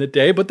back in the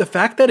day, but the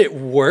fact that it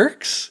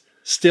works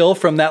still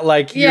from that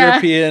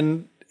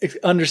European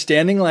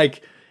understanding,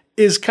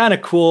 is kind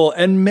of cool.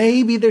 And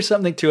maybe there's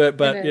something to it,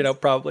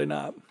 but probably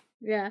not.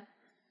 Yeah.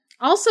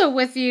 Also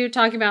with you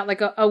talking about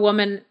like a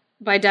woman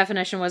by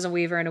definition was a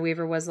weaver and a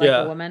weaver was like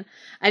a woman.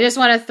 I just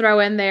want to throw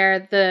in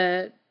there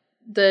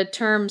the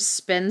term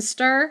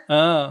spinster.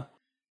 Oh.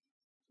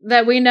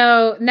 That we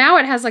know now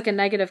it has like a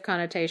negative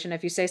connotation.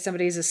 If you say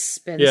somebody's a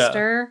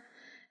spinster,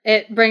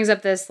 it brings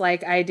up this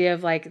like idea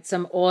of like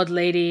some old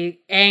lady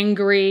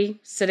angry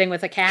sitting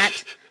with a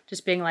cat,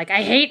 just being like,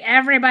 I hate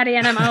everybody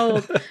and I'm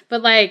old.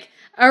 But like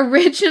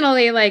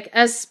originally, like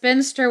a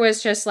spinster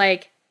was just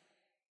like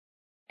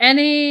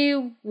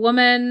any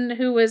woman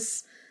who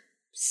was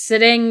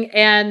sitting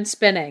and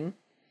spinning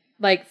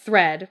like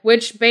thread,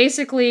 which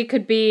basically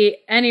could be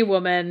any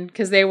woman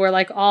because they were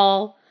like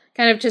all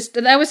kind of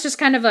that was just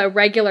kind of a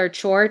regular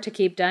chore to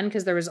keep done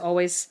because there was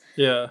always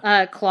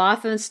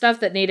cloth and stuff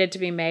that needed to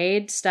be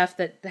made, stuff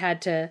that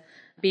had to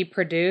be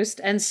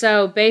produced. And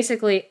so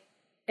basically,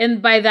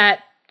 by that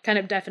kind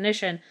of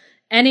definition,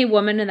 any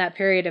woman in that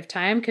period of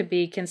time could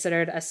be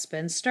considered a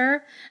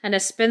spinster. And a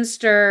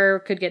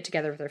spinster could get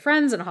together with her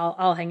friends and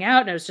all hang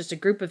out, and it was just a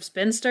group of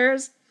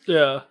spinsters.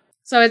 Yeah.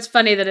 So it's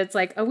funny that it's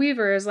like a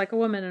weaver is like a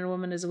woman and a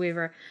woman is a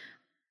weaver.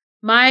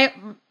 My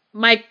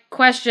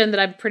question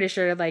that I'm pretty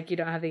sure like you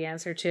don't have the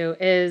answer to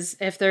is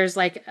if there's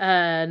like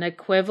an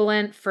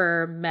equivalent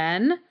for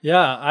men.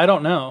 Yeah, I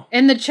don't know.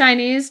 In the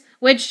Chinese,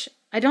 which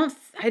I don't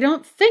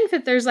think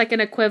that there's like an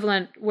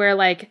equivalent where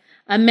like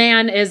a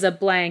man is a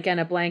blank and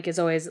a blank is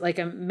always like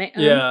a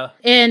man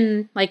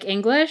in like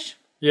English.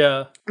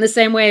 Yeah. The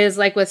same way as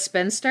like with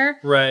spinster.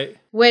 Right.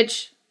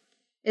 Which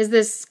is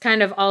this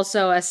kind of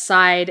also a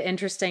side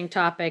interesting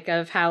topic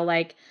of how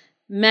like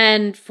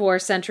men for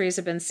centuries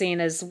have been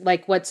seen as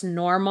like what's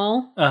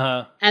normal.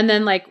 Uh-huh. And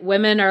then like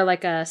women are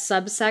like a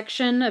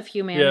subsection of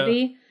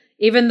humanity,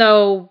 even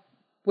though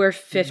we're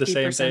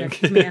 50% of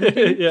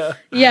humanity.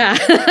 Yeah.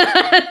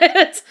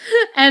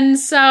 And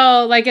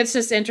so like, it's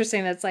just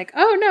interesting. That's like,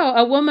 oh no,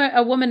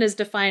 a woman is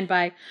defined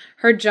by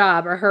her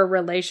job or her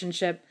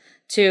relationship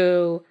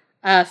to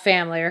a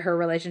family or her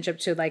relationship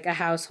to like a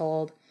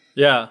household.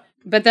 Yeah.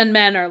 But then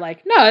men are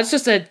like, no, it's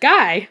just a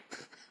guy.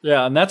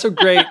 Yeah, and that's a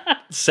great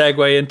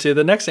segue into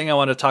the next thing I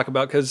want to talk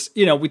about because,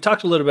 we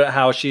talked a little bit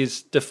how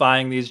she's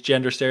defying these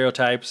gender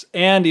stereotypes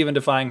and even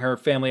defying her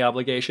family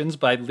obligations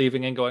by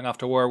leaving and going off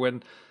to war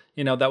when,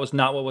 that was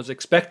not what was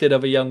expected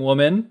of a young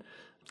woman,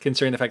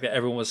 considering the fact that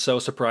everyone was so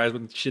surprised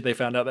when they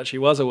found out that she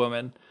was a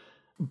woman.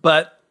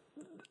 But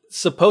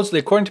supposedly,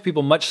 according to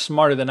people much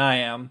smarter than I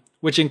am,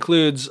 which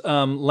includes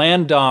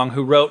Lan Dong,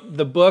 who wrote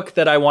the book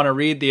that I want to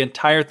read the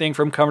entire thing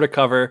from cover to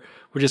cover,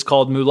 which is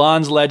called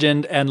Mulan's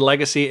Legend and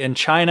Legacy in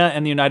China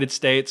and the United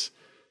States.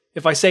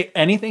 If I say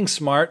anything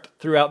smart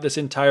throughout this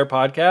entire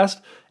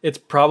podcast, it's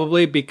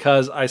probably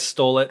because I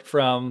stole it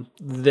from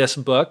this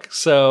book.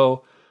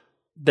 So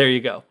there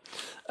you go.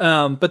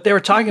 But they were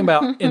talking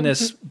about in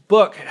this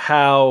book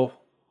how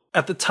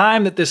at the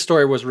time that this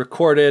story was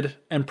recorded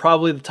and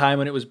probably the time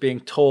when it was being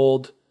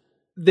told,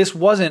 this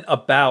wasn't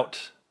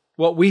about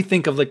what we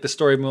think of like the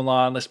story of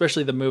Mulan,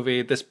 especially the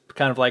movie, this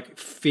kind of like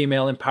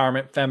female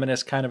empowerment,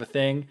 feminist kind of a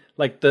thing.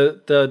 Like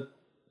the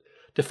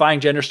defying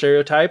gender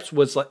stereotypes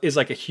is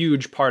like a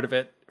huge part of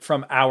it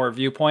from our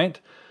viewpoint.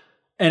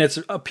 And it's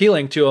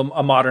appealing to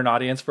a modern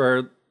audience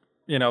for,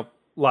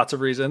 lots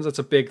of reasons. It's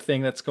a big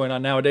thing that's going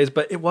on nowadays,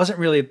 but it wasn't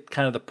really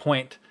kind of the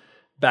point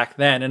back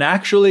then. And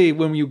actually,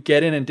 when you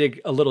get in and dig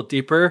a little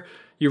deeper,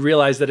 you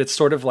realize that it's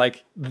sort of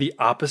like the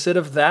opposite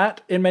of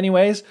that in many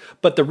ways.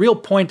 But the real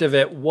point of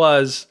it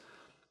was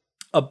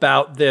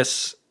about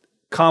this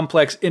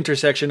complex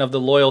intersection of the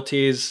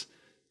loyalties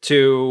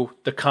to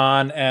the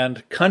Khan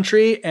and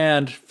country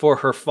and for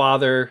her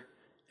father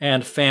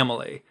and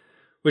family,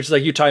 which is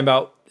like you talking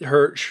about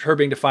her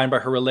being defined by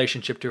her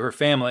relationship to her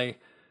family.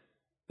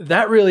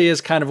 That really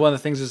is kind of one of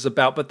the things it's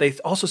about. But they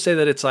also say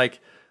that it's like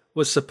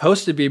was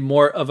supposed to be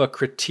more of a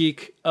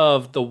critique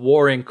of the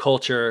warring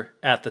culture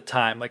at the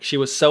time. Like she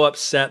was so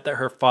upset that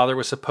her father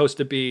was supposed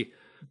to be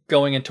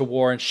going into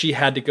war and she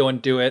had to go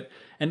and do it.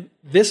 And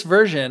this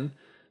version,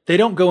 they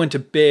don't go into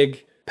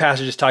big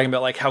passages talking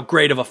about like how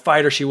great of a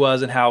fighter she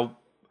was and how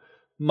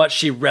much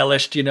she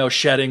relished,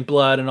 shedding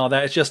blood and all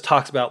that. It just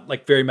talks about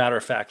like very matter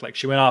of fact, like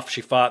she went off,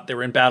 she fought, they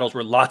were in battles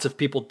where lots of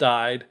people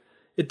died.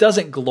 It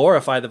doesn't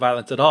glorify the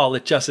violence at all.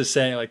 It just is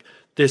saying like,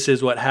 this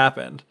is what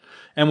happened.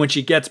 And when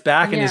she gets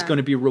back and is going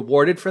to be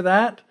rewarded for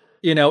that,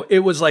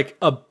 it was like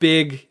a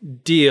big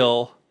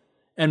deal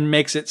and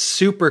makes it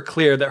super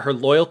clear that her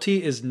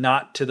loyalty is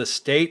not to the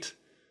state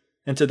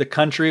and to the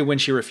country. When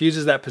she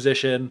refuses that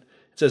position,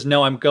 it says,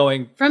 no, I'm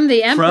going from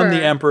the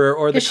emperor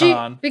or the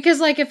Khan. Because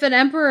like if an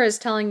emperor is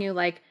telling you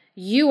like,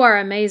 you are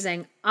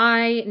amazing,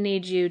 I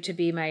need you to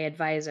be my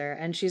advisor.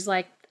 And she's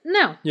like,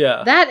 no,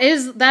 that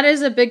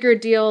is a bigger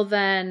deal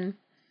than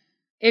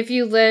if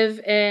you live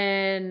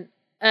in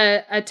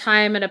a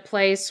time and a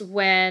place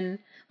when,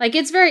 like,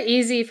 it's very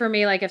easy for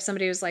me, like, if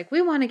somebody was like,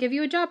 we want to give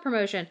you a job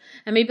promotion,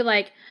 and me be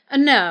like,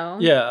 no,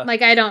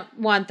 like, I don't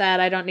want that,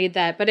 I don't need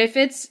that. But if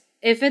it's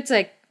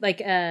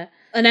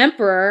an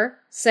emperor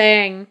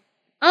saying,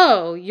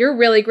 oh, you're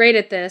really great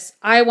at this,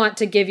 I want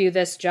to give you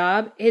this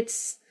job,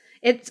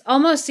 it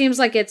almost seems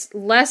like it's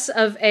less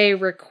of a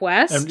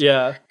request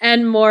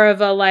and more of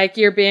a, like,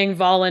 you're being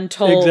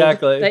voluntold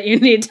that you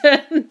need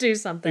to do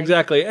something.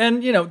 Exactly.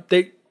 And,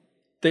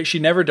 she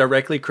never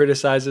directly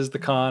criticizes the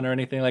Khan or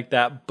anything like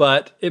that,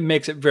 but it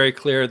makes it very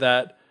clear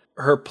that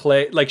her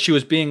she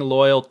was being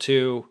loyal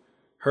to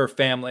her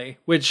family,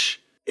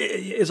 which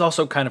is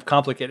also kind of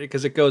complicated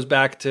because it goes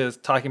back to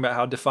talking about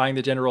how defying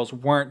the gender roles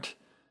weren't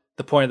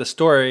the point of the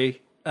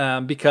story.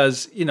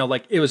 Because,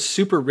 it was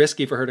super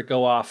risky for her to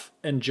go off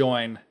and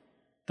join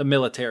the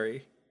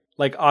military.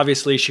 Like,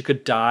 obviously, she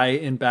could die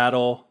in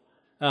battle.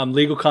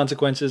 Legal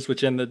consequences,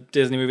 which in the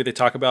Disney movie they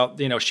talk about,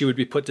 she would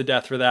be put to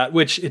death for that,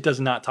 which it does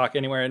not talk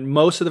anywhere. And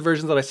most of the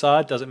versions that I saw,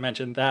 it doesn't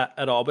mention that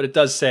at all, but it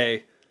does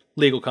say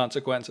legal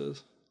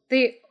consequences.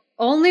 The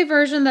only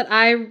version that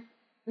I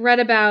read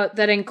about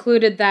that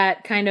included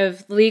that kind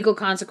of legal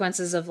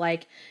consequences of,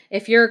 like,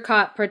 if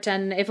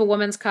a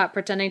woman's caught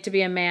pretending to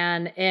be a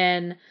man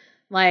in,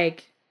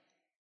 like,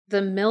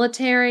 the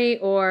military,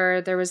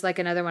 or there was like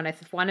another one, I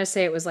want to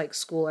say it was like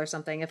school or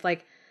something. If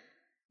like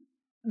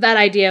that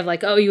idea of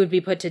like, oh, you would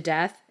be put to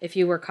death if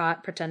you were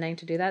caught pretending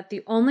to do that.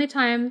 The only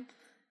time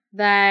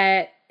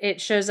that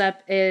it shows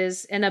up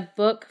is in a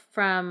book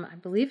from, I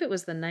believe it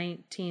was the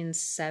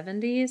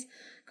 1970s,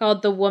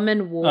 called The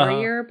Woman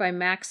Warrior by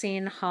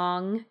Maxine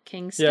Hong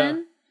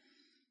Kingston.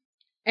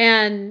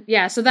 And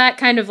so that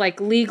kind of like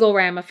legal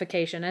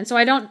ramification. And so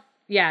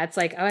it's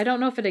like, I don't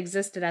know if it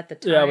existed at the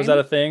time. Yeah, was that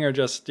a thing or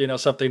just,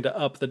 something to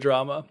up the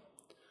drama?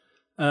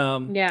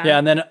 Yeah,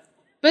 and then...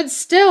 But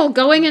still,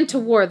 going into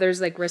war, there's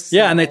like risks.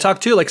 Yeah, and they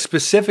talk too, like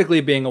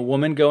specifically being a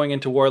woman going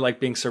into war, like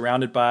being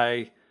surrounded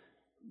by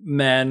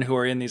men who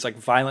are in these like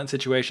violent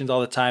situations all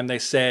the time. They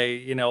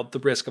say,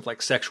 the risk of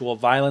like sexual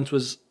violence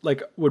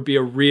would be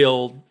a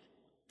real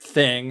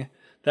thing.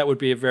 That would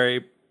be a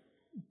very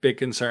big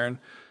concern.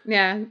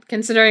 Yeah,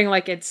 considering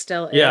like it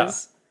still is. Yeah.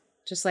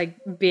 Just like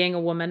being a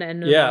woman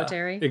in the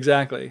military.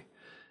 Exactly.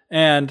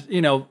 And,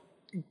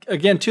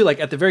 again, too,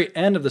 like at the very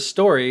end of the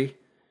story,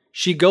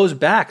 she goes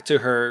back to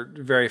her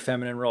very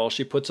feminine role.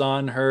 She puts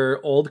on her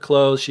old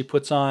clothes. She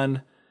puts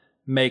on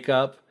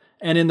makeup.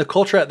 And in the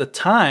culture at the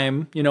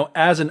time,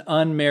 as an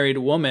unmarried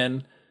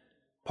woman,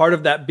 part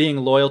of that being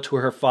loyal to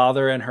her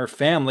father and her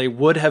family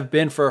would have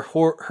been for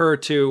her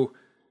to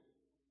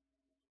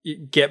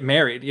get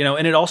married,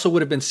 and it also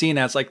would have been seen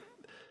as like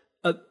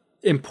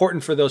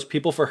important for those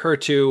people for her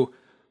to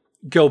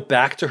go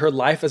back to her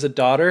life as a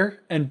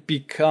daughter and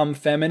become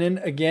feminine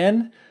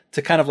again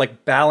to kind of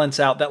like balance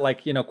out that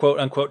like, quote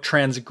unquote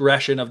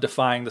transgression of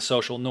defying the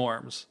social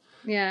norms.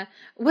 Yeah.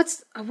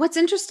 What's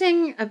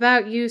interesting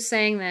about you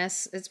saying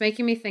this, it's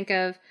making me think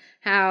of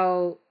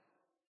how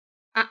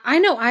I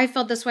know I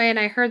felt this way, and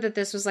I heard that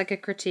this was like a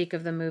critique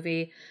of the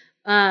movie,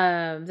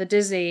 the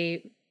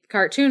Disney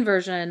cartoon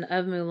version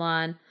of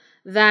Mulan,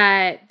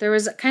 that there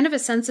was kind of a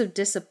sense of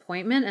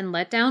disappointment and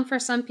letdown for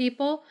some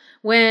people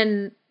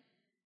when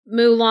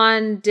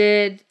Mulan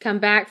did come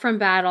back from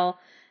battle,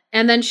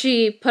 and then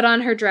she put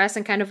on her dress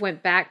and kind of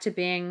went back to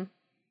being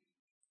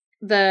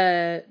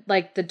the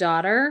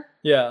daughter.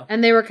 Yeah.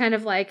 And they were kind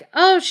of like,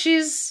 oh,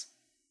 she's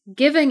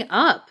giving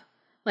up,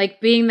 like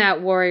being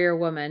that warrior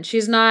woman.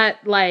 She's not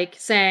like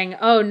saying,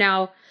 oh,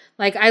 now,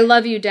 like, I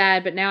love you,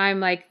 Dad, but now I'm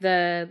like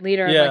the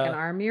leader of like an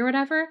army or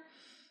whatever.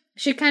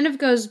 She kind of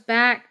goes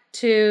back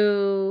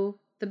to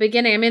the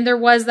beginning. I mean, there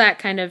was that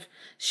kind of,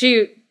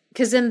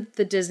 because in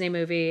the Disney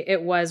movie,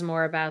 it was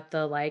more about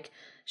the like,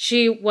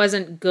 she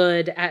wasn't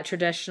good at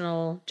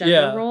traditional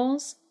gender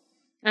roles.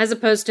 As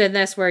opposed to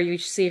this where you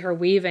see her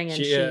weaving and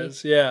she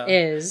is. Yeah,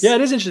 it is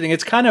interesting.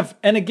 It's kind of,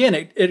 and again,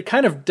 it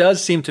kind of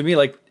does seem to me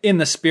like in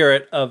the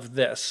spirit of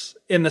this,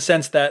 in the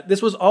sense that this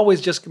was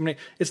always just,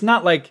 it's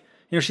not like,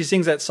 she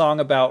sings that song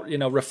about,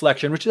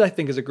 reflection, which I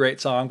think is a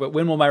great song, but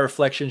when will my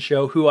reflection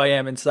show who I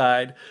am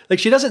inside? Like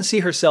she doesn't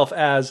see herself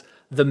as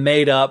the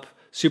made up,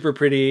 super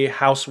pretty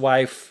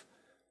housewife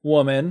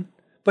woman,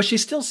 but she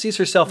still sees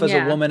herself as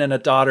a woman and a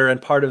daughter and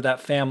part of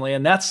that family.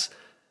 And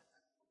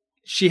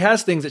she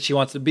has things that she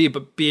wants to be,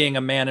 but being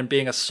a man and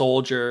being a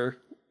soldier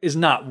is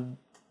not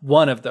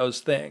one of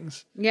those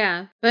things.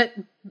 Yeah. But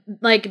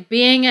like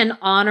being an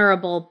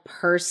honorable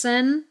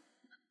person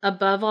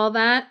above all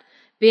that,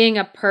 being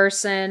a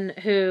person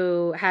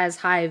who has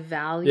high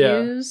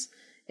values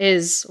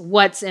is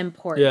what's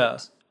important. Yeah,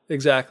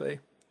 exactly.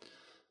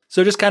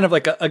 So just kind of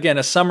like,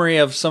 a summary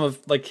of some of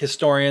like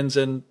historians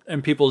and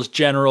people's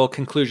general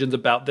conclusions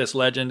about this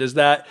legend is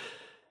that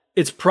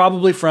it's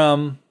probably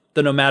from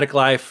the nomadic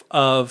life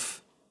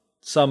of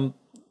some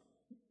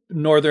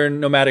northern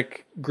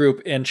nomadic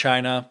group in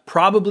China,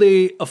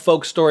 probably a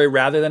folk story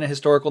rather than a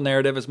historical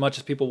narrative, as much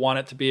as people want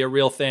it to be a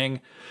real thing.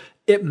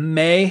 It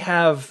may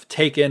have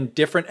taken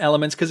different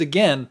elements because,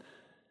 again,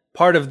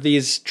 part of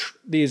these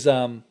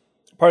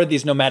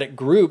nomadic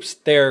groups,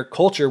 their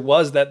culture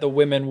was that the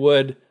women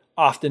would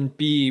often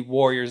be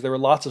warriors. There were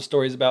lots of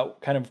stories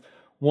about kind of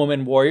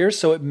woman warriors,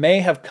 so it may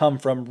have come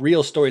from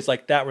real stories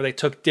like that, where they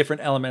took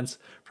different elements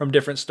from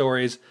different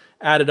stories,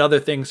 added other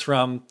things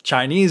from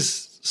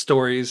Chinese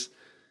stories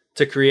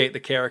to create the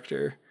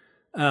character.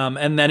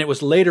 And then it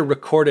was later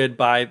recorded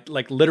by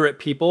like literate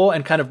people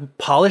and kind of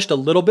polished a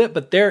little bit,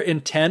 but their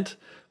intent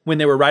when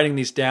they were writing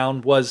these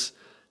down was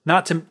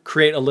not to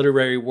create a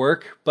literary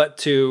work, but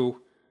to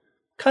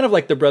kind of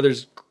like the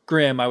Brothers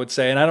Grimm, I would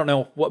say. And I don't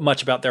know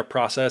much about their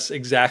process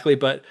exactly,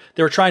 but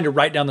they were trying to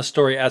write down the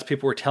story as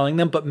people were telling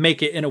them, but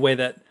make it in a way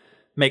that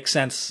makes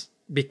sense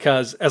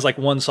because as like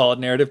one solid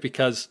narrative,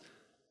 because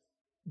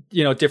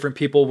different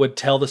people would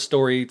tell the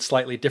story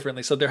slightly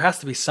differently. So there has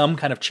to be some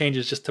kind of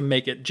changes just to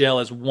make it gel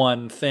as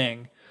one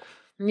thing.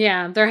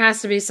 Yeah, there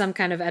has to be some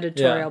kind of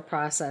editorial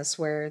process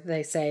where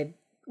they say,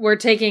 we're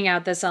taking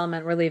out this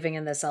element, we're leaving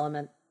in this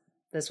element.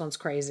 This one's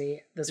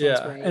crazy. This one's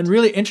great. And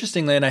really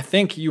interestingly, and I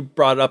think you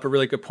brought up a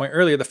really good point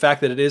earlier, the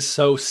fact that it is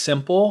so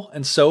simple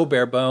and so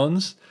bare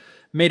bones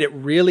made it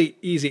really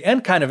easy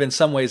and kind of in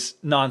some ways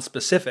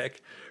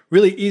non-specific,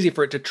 really easy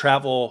for it to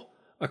travel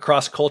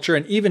across culture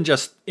and even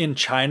just in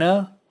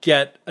China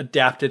get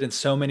adapted in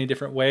so many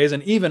different ways.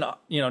 And even,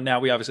 now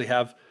we obviously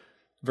have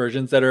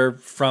versions that are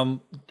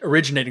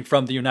originating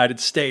from the United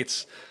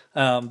States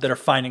that are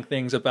finding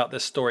things about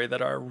this story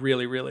that are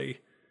really, really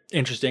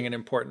interesting and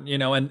important,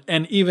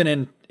 and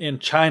even in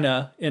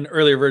China, in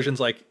earlier versions,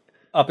 like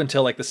up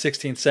until like the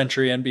 16th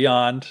century and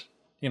beyond,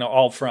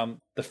 all from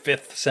the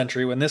 5th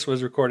century when this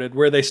was recorded,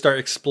 where they start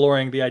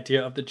exploring the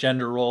idea of the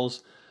gender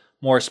roles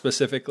more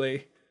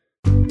specifically.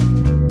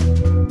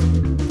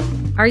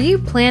 Are you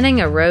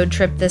planning a road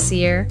trip this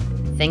year?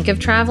 Think of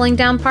traveling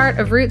down part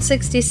of Route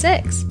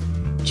 66.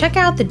 Check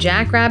out the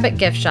Jackrabbit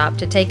gift shop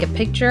to take a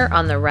picture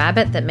on the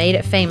rabbit that made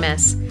it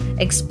famous.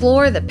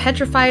 Explore the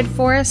petrified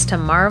forest to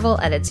marvel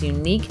at its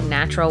unique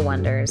natural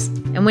wonders.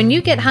 And when you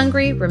get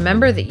hungry,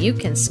 remember that you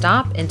can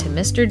stop into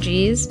Mr.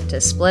 G's to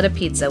split a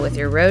pizza with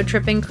your road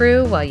tripping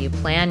crew while you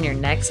plan your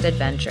next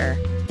adventure.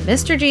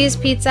 Mr. G's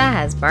Pizza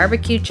has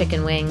barbecue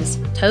chicken wings,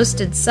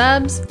 toasted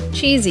subs,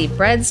 cheesy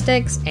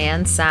breadsticks,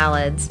 and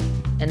salads.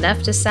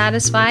 Enough to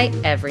satisfy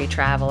every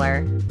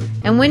traveler.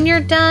 And when you're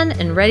done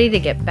and ready to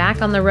get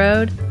back on the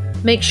road,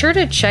 make sure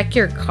to check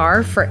your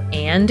car for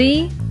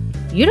Andy.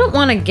 You don't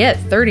want to get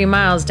 30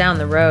 miles down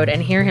the road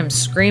and hear him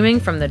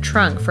screaming from the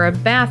trunk for a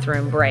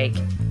bathroom break.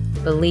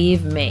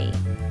 Believe me.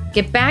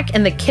 Get back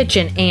in the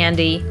kitchen,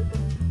 Andy.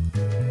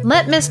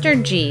 Let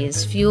Mr.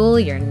 G's fuel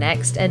your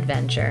next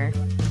adventure.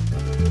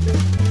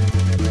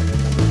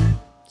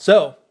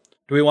 So,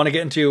 Do we want to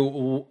get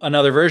into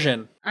another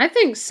version? I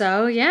think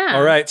so, yeah.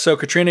 All right. So,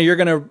 Katrina, you're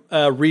going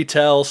to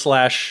retell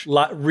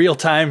 /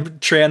 real-time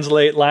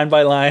translate line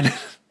by line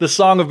the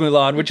Song of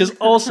Mulan, which is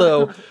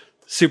also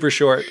super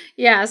short.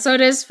 Yeah, so it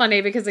is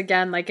funny because,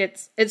 again, like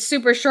it's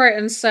super short.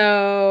 And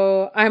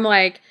so I'm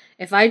like,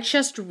 if I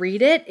just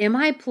read it, am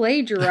I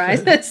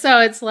plagiarized? So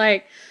it's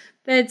like,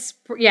 it's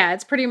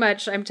pretty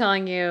much, I'm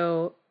telling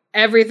you,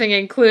 everything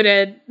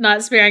included,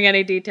 not sparing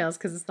any details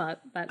because it's not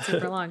that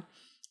super long.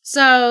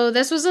 So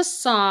this was a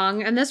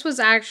song, and this was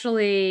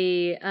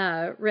actually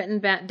written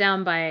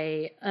down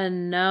by a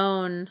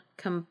known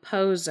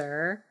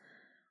composer,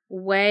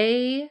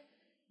 Wei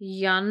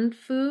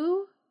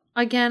Yunfu.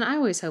 Again, I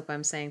always hope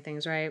I'm saying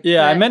things right.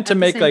 Yeah, I meant to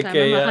make like I'm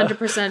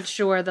 100%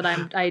 sure that I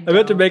don't. I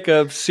meant to make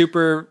a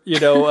super,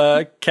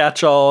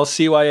 catch-all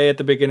CYA at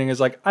the beginning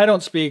is like, I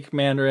don't speak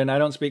Mandarin, I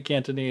don't speak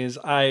Cantonese,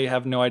 I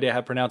have no idea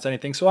how to pronounce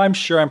anything, so I'm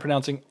sure I'm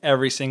pronouncing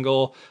every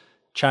single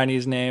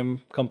Chinese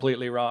name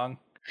completely wrong.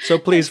 So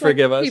please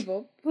forgive us.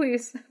 People,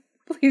 please,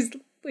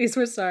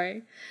 we're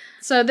sorry.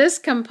 So this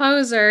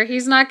composer,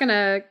 he's not going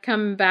to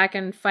come back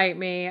and fight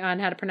me on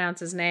how to pronounce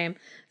his name,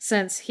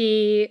 since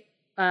he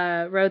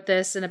wrote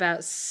this in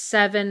about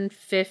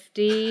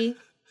 750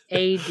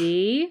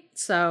 AD.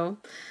 So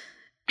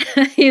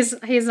he's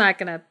not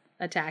going to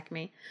attack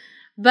me.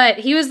 But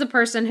he was the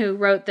person who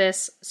wrote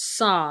this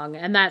song,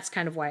 and that's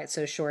kind of why it's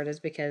so short,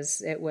 is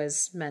because it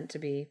was meant to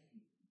be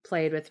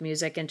played with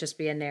music and just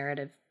be a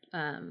narrative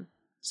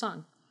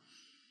song.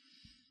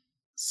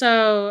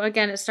 So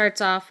again, it starts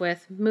off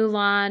with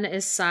Mulan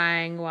is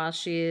sighing while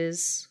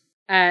she's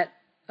at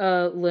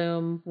a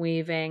loom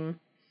weaving.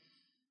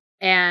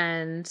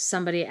 And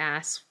somebody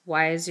asks,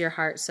 "Why is your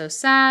heart so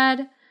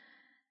sad?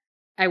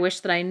 I wish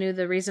that I knew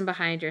the reason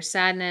behind your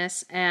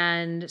sadness."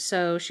 And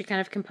so she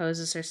kind of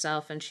composes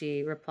herself and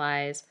she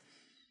replies,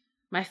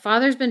 "My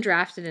father's been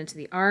drafted into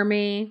the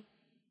army.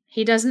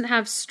 He doesn't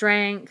have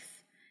strength.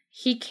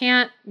 He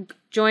can't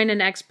join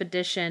an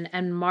expedition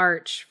and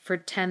march for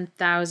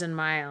 10,000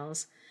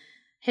 miles.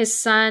 His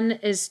son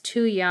is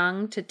too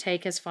young to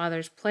take his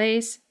father's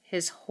place.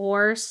 His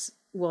horse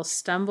will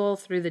stumble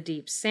through the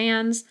deep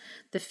sands.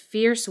 The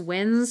fierce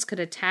winds could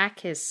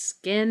attack his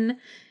skin.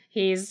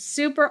 He's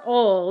super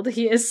old.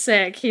 He is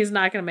sick. He's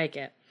not going to make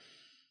it."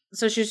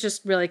 So she's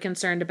just really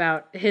concerned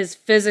about his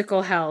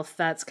physical health.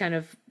 That's kind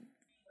of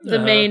the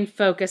main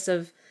focus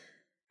of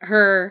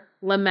her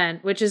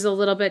lament, which is a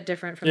little bit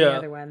different from the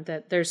other one,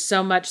 that there's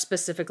so much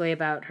specifically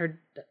about her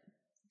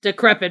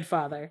decrepit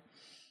father.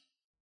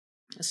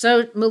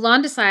 So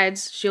Mulan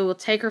decides she will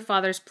take her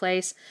father's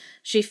place.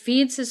 She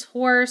feeds his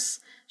horse.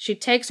 She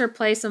takes her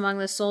place among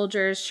the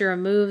soldiers. She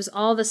removes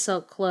all the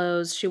silk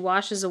clothes. She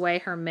washes away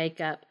her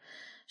makeup.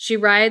 She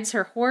rides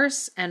her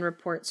horse and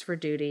reports for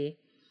duty.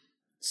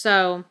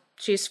 So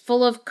she's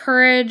full of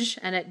courage,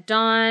 and at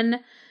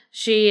dawn,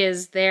 she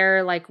is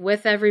there like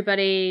with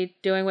everybody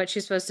doing what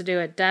she's supposed to do.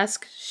 At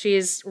dusk,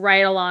 she's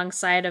right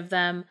alongside of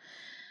them.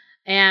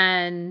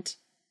 And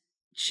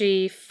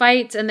she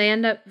fights, and they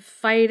end up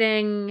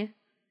fighting.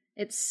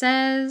 It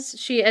says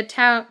she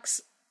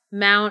attacks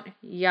Mount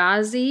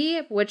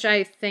Yazi, which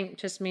I think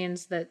just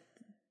means that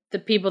the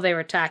people they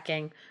were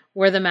attacking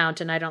were the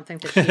mountain. I don't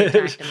think that she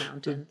attacked a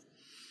mountain.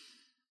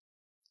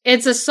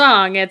 It's a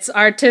song. It's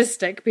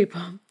artistic,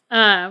 people.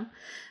 But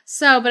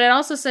it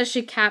also says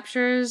she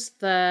captures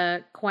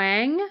the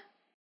Kiang.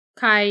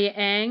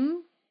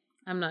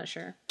 I'm not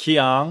sure.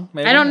 Kiang,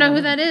 maybe? I don't know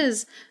who that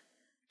is.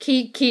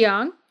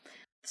 Kiang.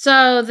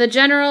 So the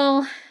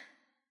general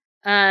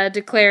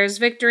declares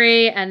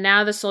victory, and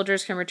now the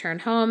soldiers can return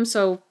home.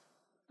 So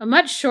a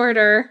much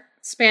shorter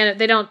span.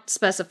 They don't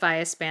specify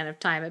a span of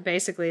time. It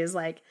basically is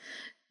like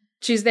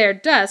she's there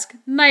dusk,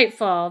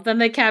 nightfall. Then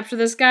they capture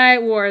this guy.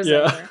 War is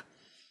over.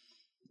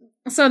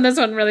 So in this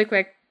one, really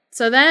quick.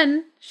 So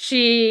then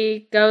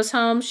she goes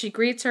home. She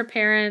greets her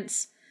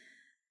parents,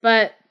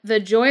 but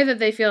the joy that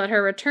they feel at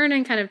her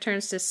returning kind of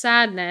turns to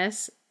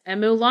sadness.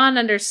 And Mulan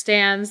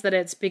understands that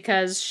it's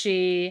because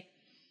she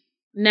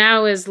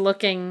now is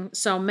looking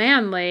so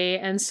manly,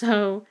 and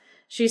so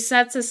she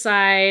sets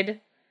aside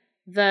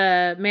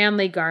the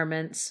manly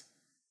garments,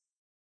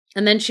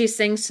 and then she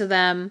sings to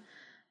them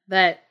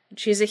that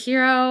she's a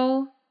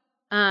hero,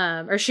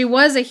 or she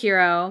was a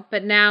hero,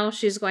 but now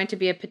she's going to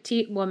be a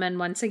petite woman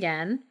once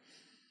again.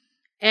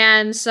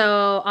 And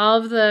so all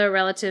of the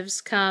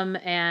relatives come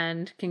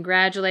and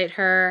congratulate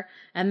her,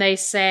 and they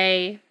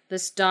say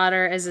this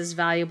daughter is as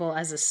valuable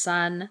as a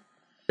son.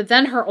 But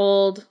then her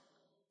old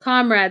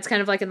comrades,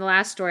 kind of like in the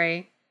last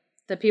story,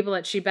 the people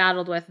that she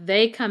battled with,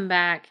 they come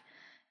back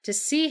to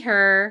see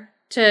her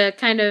to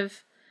kind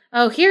of,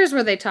 here's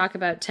where they talk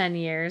about 10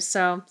 years.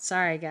 So,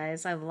 sorry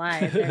guys, I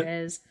lied,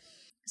 there is.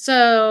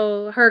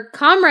 So her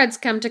comrades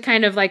come to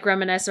kind of like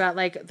reminisce about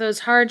like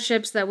those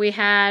hardships that we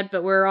had,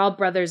 but we're all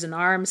brothers in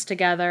arms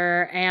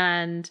together,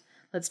 and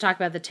let's talk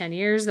about the 10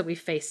 years that we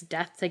faced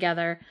death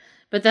together.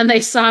 But then they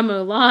saw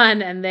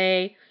Mulan and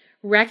they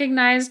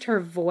recognized her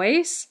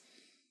voice,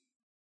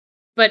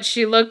 but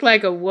she looked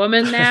like a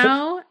woman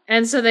now.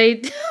 And so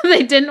they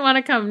they didn't want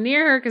to come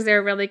near her because they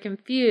were really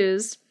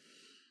confused.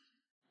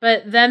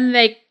 But then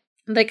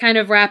they kind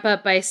of wrap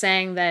up by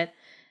saying that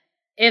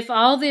if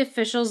all the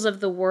officials of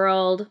the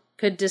world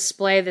could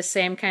display the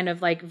same kind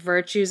of like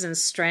virtues and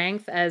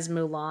strength as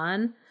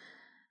Mulan,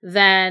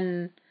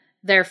 then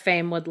their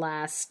fame would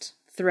last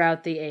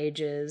throughout the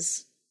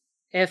ages.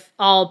 If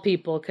all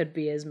people could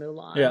be as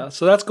Mulan. Yeah,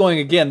 so that's going,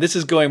 again, this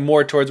is going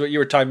more towards what you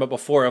were talking about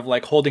before of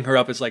like holding her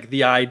up as like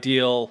the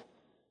ideal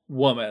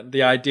woman,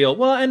 the ideal,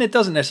 well, and it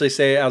doesn't necessarily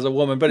say as a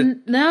woman, but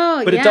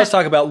it does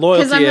talk about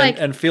loyalty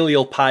and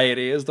filial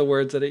piety is the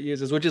words that it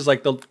uses, which is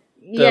like the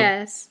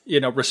yes,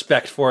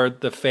 respect for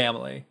the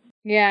family.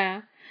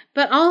 Yeah.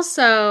 But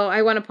also,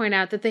 I want to point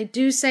out that they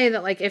do say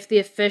that, like, if the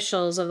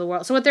officials of the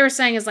world... So what they were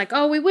saying is, like,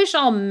 oh, we wish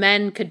all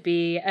men could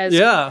be as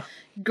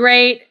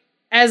great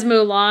as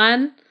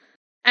Mulan.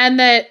 And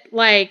that,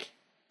 like...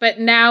 But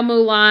now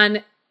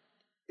Mulan...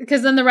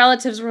 Because then the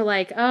relatives were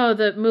like, oh,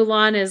 the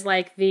Mulan is,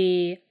 like,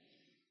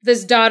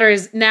 this daughter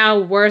is now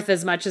worth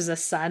as much as a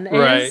son is.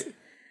 Right.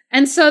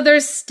 And so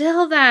there's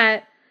still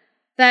that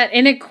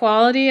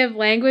inequality of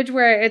language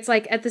where it's,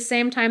 like, at the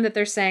same time that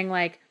they're saying,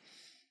 like,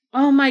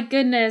 oh my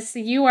goodness,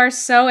 you are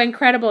so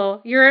incredible.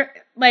 You're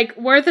like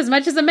worth as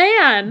much as a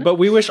man. But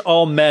we wish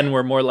all men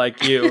were more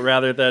like you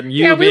rather than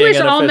you being an official. Yeah, we wish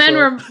all men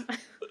were...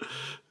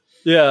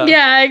 Yeah.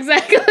 Yeah,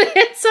 exactly.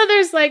 And so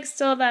there's like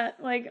still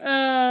that like,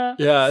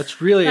 yeah, it's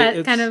really...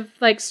 That kind of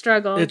like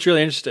struggle. It's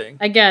really interesting.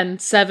 Again,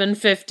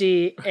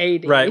 750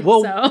 AD. Right.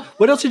 Well,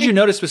 what else did you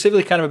notice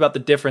specifically kind of about the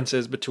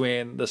differences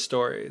between the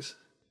stories?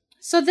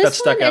 So this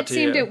one, it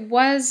seemed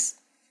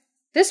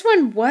this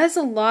one was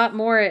a lot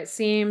more, it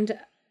seemed...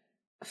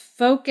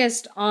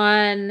 focused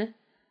on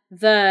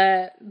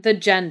the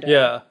gender.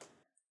 Yeah.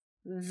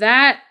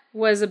 That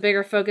was a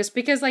bigger focus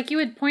because like you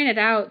had pointed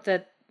out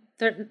that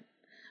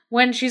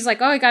when she's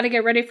like, oh, I got to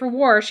get ready for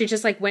war, she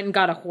just like went and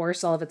got a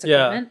horse, all of its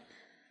equipment.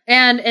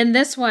 Yeah. And in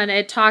this one,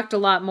 it talked a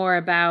lot more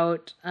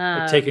about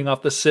like taking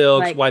off the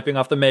silks, like, wiping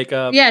off the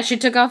makeup. Yeah, she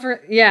took off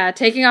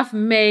taking off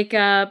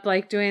makeup,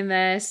 like doing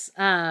this.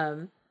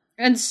 And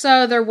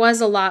so there was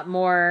a lot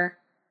more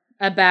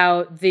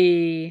about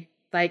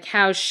like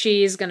how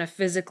she's going to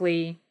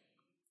physically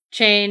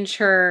change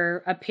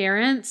her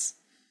appearance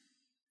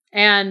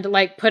and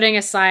like putting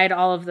aside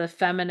all of the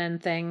feminine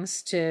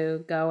things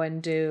to go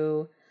and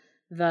do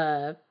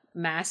the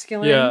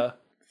masculine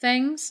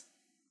things.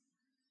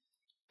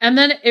 And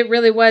then it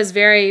really was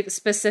very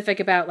specific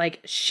about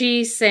like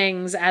she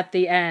sings at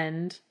the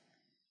end.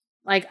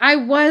 Like, I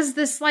was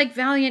this like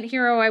valiant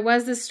hero. I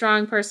was this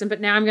strong person,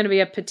 but now I'm going to be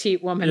a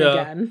petite woman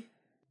again.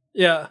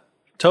 Yeah,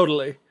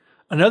 totally.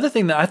 Another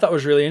thing that I thought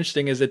was really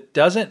interesting is it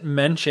doesn't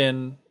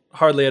mention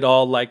hardly at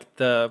all like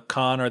the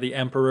Khan or the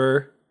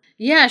Emperor.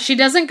 Yeah, she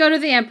doesn't go to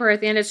the Emperor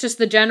at the end. It's just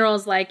the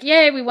general's like,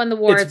 yay, we won the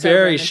war. It's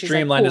very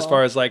streamlined like, cool. As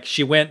far as like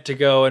she went to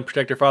go and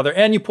protect her father.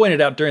 And you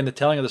pointed out during the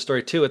telling of the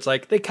story too, it's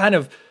like they kind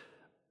of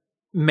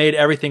made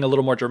everything a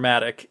little more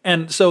dramatic.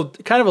 And so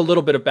kind of a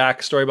little bit of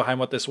backstory behind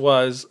what this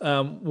was.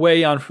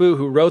 Wei Yanfu,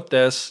 who wrote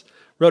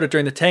it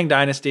during the Tang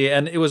Dynasty,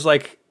 and it was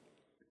like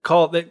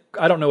called,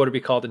 I don't know what it'd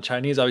be called in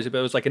Chinese, obviously, but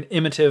it was like an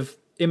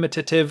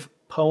imitative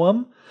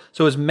poem.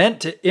 So it was meant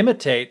to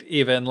imitate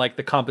even like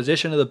the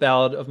composition of the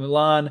Ballad of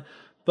Mulan,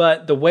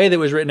 but the way that it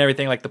was written,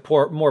 everything like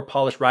the more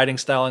polished writing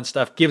style and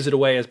stuff gives it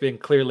away as being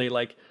clearly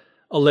like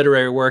a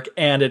literary work,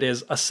 and it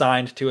is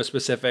assigned to a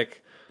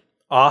specific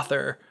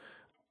author.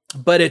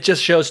 But it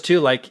just shows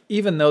too, like,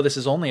 even though this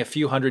is only a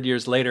few hundred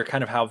years later,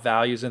 kind of how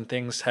values and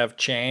things have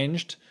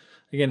changed.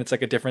 Again, it's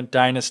like a different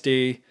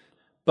dynasty.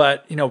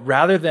 But,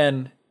 rather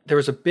than, there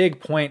was a big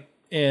point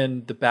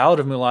in the Ballad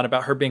of Mulan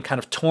about her being kind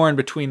of torn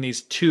between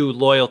these two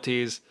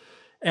loyalties.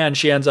 And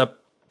she ends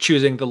up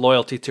choosing the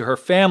loyalty to her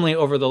family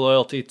over the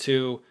loyalty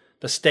to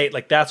the state.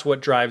 Like, that's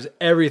what drives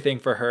everything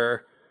for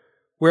her.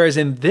 Whereas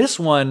in this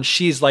one,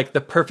 she's like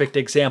the perfect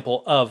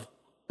example of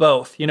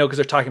both, because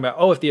they're talking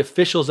about, if the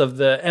officials of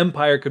the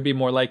empire could be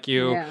more like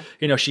you,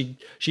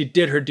 she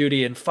did her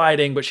duty in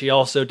fighting, but she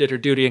also did her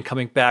duty in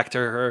coming back to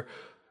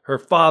her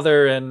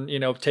father and,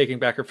 taking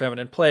back her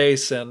feminine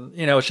place. And,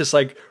 it's just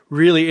like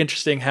really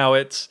interesting how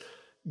it's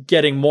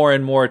getting more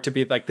and more to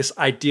be like this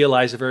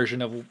idealized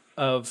version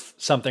of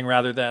something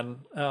rather than,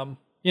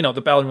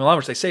 the Ballad of Mulan,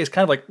 which they say is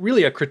kind of like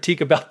really a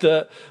critique about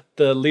the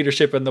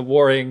leadership and the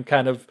warring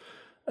kind of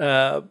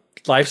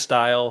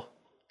lifestyle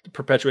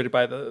perpetuated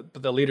by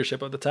the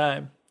leadership of the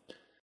time.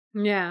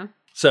 Yeah.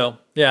 So,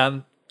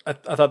 yeah, I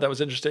thought that was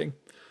interesting.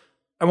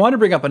 I want to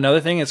bring up another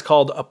thing. It's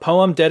called A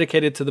Poem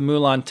Dedicated to the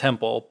Mulan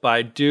Temple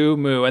by Du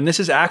Mu. And this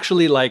is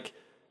actually like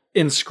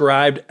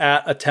inscribed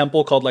at a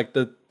temple called like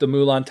the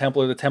Mulan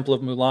Temple or the Temple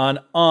of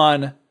Mulan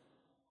on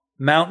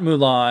Mount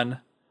Mulan,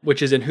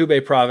 which is in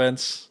Hubei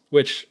province,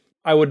 which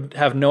I would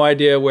have no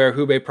idea where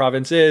Hubei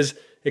province is,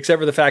 except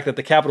for the fact that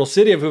the capital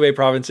city of Hubei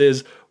province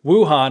is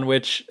Wuhan,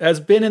 which has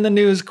been in the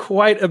news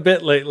quite a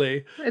bit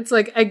lately. It's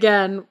like,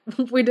 again,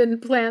 we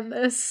didn't plan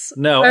this.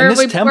 No, and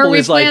this temple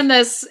is like... we planned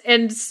this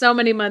in so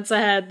many months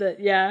ahead that,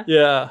 yeah.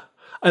 Yeah.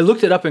 I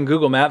looked it up in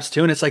Google Maps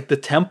too, and it's like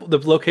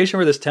the location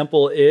where this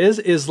temple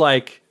is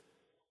like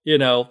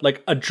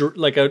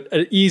like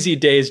an easy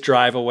day's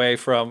drive away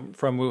from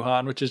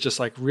Wuhan, which is just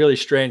like really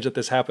strange that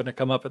this happened to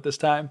come up at this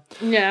time.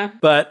 Yeah.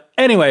 But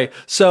anyway,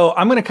 so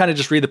I'm going to kind of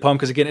just read the poem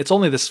because again, it's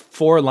only this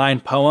 4-line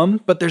poem,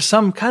 but there's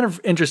some kind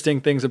of interesting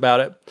things about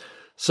it.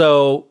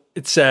 So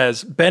it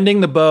says,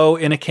 bending the bow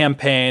in a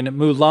campaign,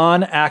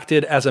 Mulan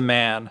acted as a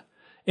man.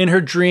 In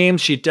her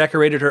dreams, she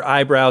decorated her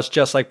eyebrows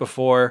just like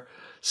before.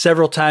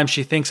 Several times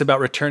she thinks about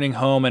returning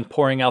home and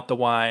pouring out the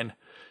wine.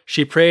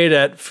 She prayed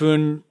at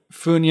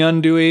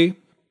Funyundui.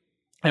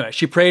 Anyway,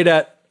 she prayed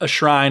at a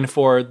shrine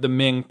for the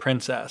Ming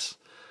princess.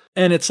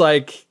 And it's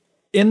like,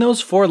 in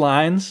those 4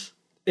 lines,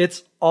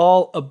 it's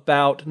all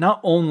about not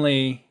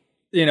only,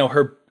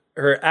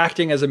 her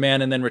acting as a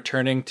man and then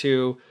returning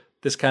to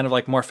this kind of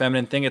like more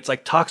feminine thing. It's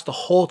like talks the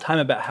whole time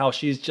about how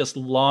she's just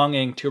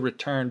longing to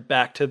return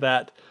back to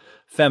that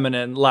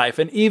feminine life.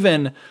 And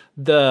even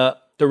the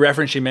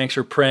reference she makes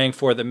her praying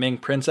for the Ming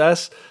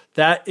princess,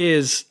 that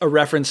is a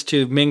reference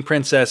to Ming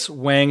Princess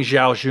Wang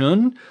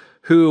Xiaojun,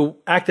 who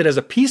acted as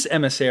a peace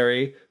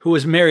emissary, who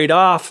was married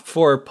off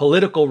for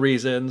political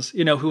reasons,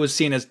 who was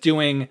seen as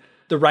doing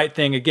the right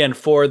thing, again,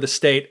 for the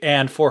state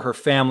and for her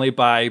family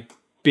by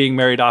being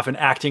married off and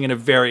acting in a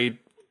very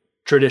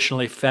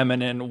traditionally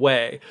feminine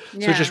way.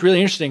 Yeah. So it's just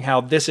really interesting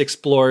how this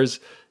explores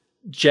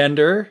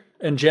gender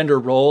and gender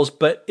roles,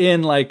 but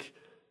in like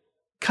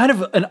kind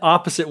of an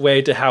opposite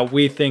way to how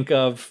we think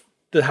of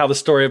how the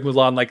story of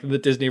Mulan, like the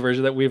Disney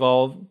version that we've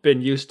all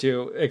been used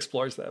to,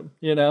 explores them,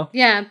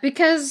 Yeah,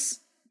 because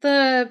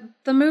the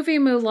movie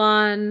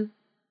Mulan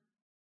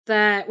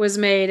that was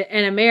made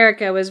in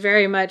America was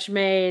very much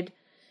made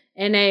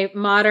in a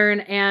modern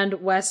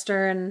and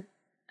Western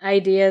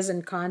ideas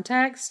and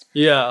context.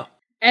 Yeah.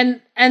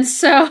 And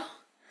so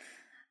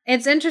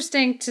it's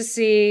interesting to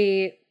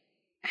see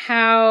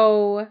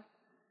how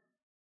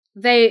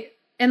they,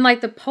 in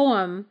like the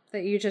poem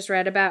that you just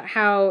read about,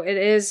 how it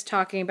is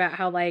talking about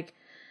how like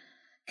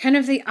kind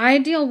of the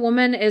ideal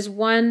woman is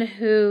one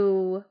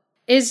who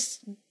is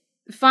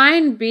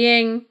fine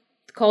being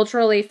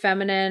culturally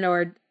feminine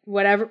or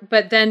whatever,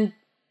 but then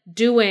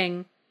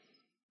doing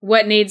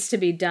what needs to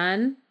be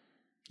done,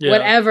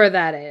 whatever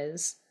that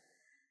is.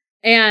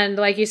 And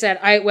like you said,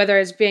 whether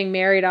it's being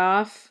married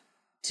off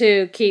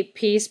to keep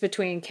peace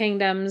between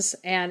kingdoms,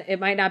 and it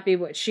might not be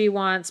what she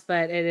wants,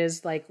 but it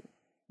is like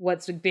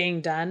what's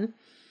being done.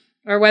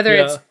 Or whether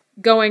it's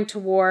going to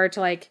war to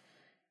like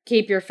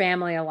keep your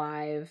family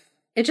alive.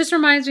 It just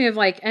reminds me of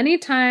like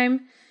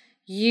anytime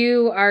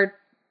you are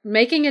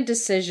making a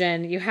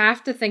decision, you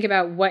have to think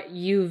about what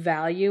you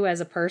value as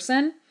a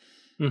person.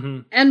 Mm-hmm.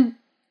 And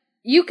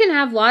you can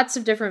have lots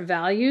of different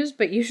values,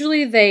 but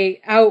usually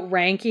they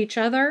outrank each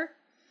other.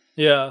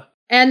 Yeah.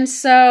 And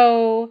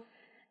so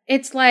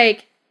it's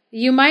like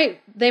they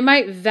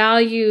might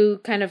value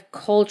kind of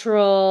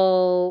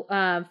cultural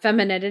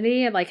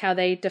femininity, like how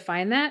they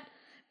define that.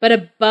 But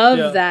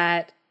above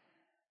that,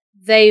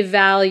 they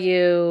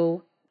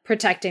value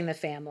protecting the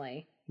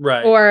family.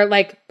 Right. Or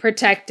like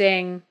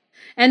protecting.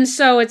 And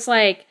so it's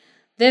like,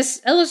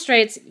 this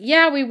illustrates,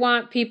 we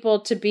want people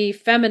to be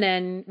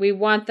feminine. We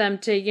want them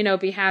to,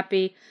 be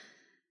happy,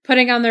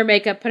 putting on their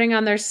makeup, putting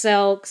on their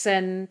silks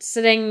and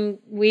sitting,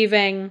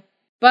 weaving.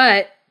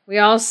 But we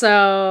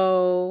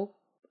also,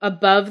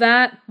 above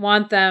that,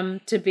 want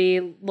them to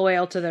be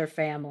loyal to their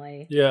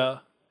family. Yeah.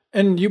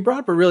 And you brought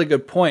up a really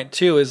good point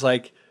too, is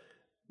like,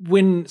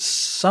 when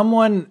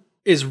someone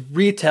is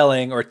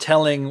retelling or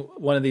telling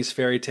one of these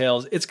fairy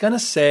tales, it's going to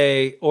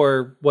say,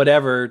 or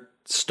whatever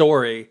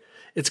story,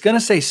 it's going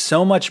to say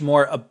so much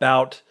more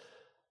about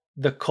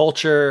the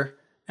culture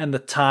and the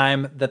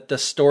time that the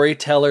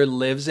storyteller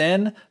lives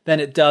in than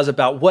it does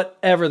about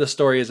whatever the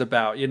story is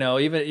about.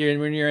 Even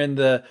when you're in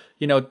the,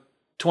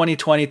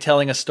 2020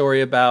 telling a story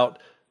about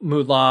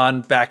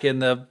Mulan back in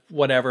the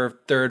whatever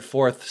 3rd,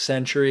 4th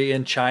century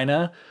in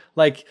China,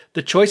 like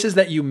the choices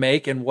that you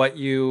make and what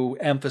you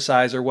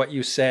emphasize or what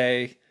you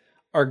say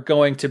are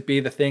going to be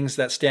the things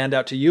that stand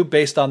out to you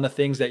based on the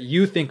things that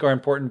you think are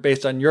important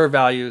based on your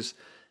values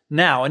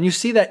now. And you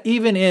see that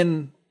even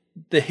in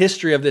the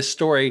history of this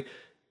story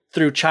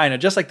through China,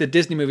 just like the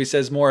Disney movie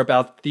says more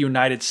about the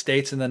United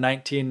States in the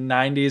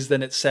 1990s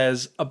than it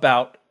says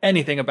about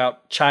anything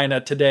about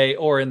China today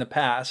or in the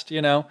past,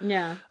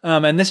 Yeah.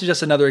 And this is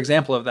just another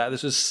example of that.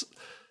 This was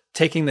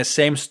taking the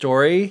same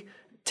story,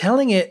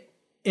 telling it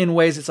in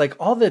ways it's like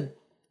all the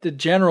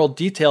general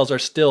details are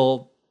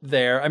still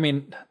there. I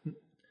mean,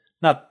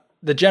 not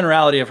the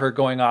generality of her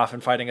going off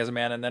and fighting as a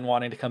man and then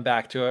wanting to come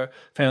back to her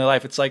family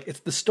life. It's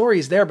like, the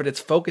story's there, but it's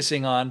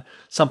focusing on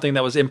something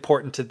that was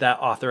important to that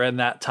author and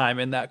that time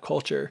in that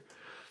culture.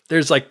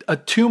 There's like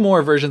 2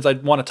 more versions I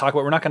want to talk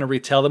about. We're not going to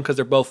retell them because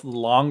they're both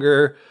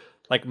longer,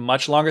 like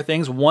much longer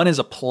things. One is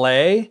a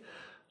play,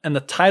 and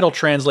the title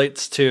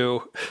translates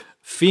to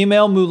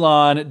Female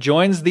Mulan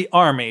Joins the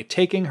Army,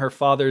 Taking Her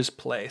Father's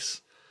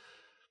Place,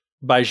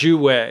 by Zhu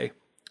Wei,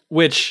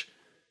 which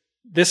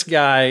this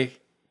guy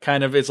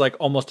kind of is like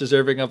almost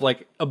deserving of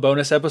like a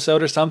bonus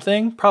episode or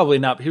something. Probably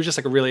not. He was just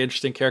like a really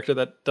interesting character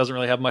that doesn't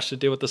really have much to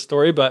do with the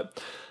story.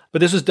 But But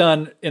this was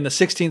done in the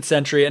 16th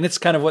century, and it's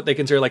kind of what they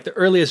consider like the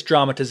earliest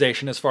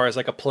dramatization as far as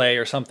like a play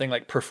or something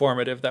like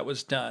performative that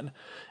was done.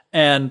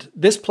 And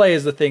this play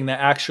is the thing that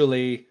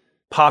actually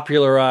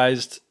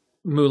popularized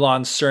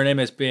Mulan's surname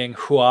as being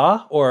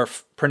Hua, or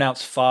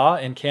pronounced Fa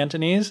in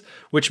Cantonese,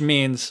 which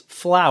means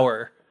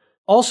flower.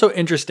 Also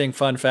interesting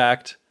fun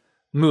fact,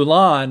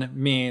 Mulan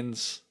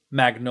means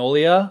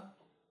magnolia.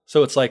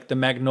 So it's like the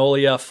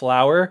magnolia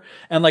flower.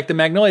 And like the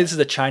magnolia, this is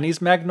a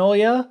Chinese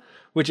magnolia,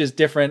 which is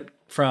different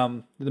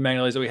from the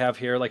magnolias that we have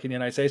here, like in the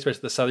United States,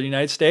 especially the southern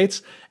United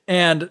States.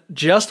 And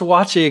just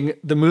watching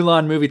the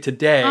Mulan movie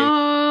today,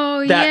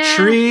 that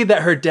tree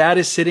that her dad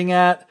is sitting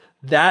at,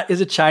 that is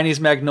a Chinese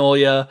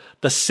magnolia.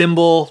 The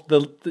symbol,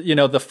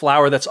 the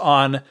flower that's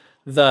on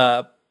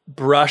the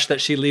brush that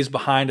she leaves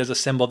behind as a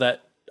symbol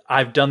that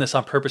I've done this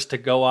on purpose to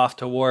go off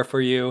to war for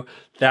you.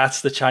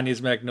 That's the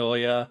Chinese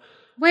magnolia.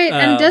 Wait,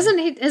 and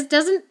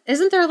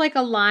isn't there like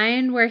a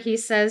line where he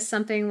says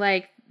something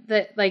like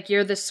that, like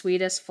you're the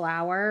sweetest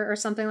flower or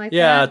something like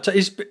that? Yeah,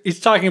 he's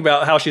talking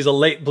about how she's a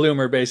late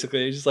bloomer,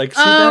 basically. He's like,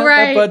 see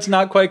that bud's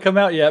not quite come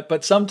out yet,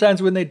 but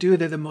sometimes when they do,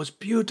 they're the most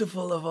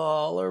beautiful of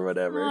all, or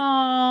whatever.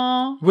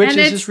 Aww. Which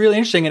is just really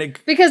interesting.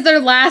 Because their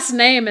last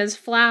name is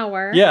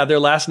Flower. Yeah, their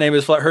last name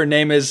is Flower. Her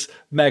name is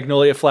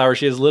Magnolia Flower.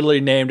 She is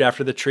literally named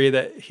after the tree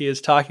that he is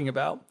talking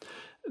about.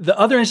 The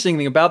other interesting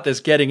thing about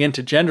this, getting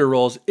into gender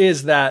roles,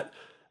 is that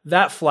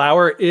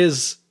flower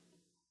is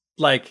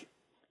like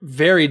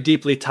very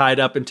deeply tied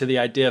up into the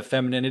idea of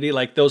femininity.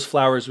 Like those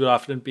flowers would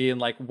often be in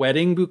like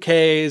wedding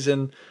bouquets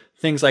and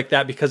things like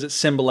that, because it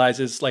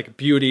symbolizes like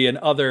beauty and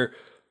other,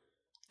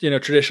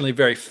 traditionally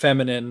very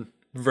feminine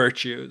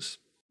virtues.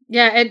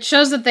 Yeah, it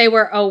shows that they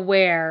were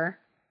aware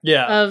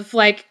of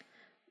like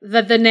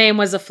that the name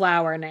was a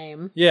flower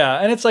name. Yeah,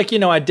 and it's like,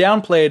 I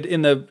downplayed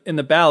in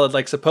the ballad,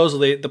 like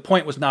supposedly the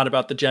point was not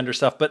about the gender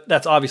stuff, but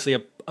that's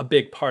obviously a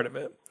big part of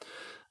it.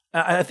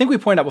 I think we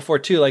pointed out before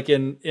too, like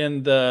in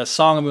the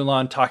Song of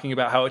Mulan, talking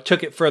about how it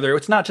took it further.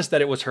 It's not just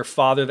that it was her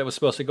father that was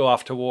supposed to go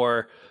off to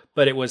war,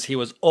 but he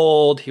was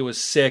old, he was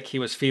sick, he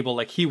was feeble,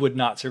 like he would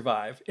not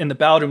survive. In the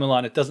Ballad of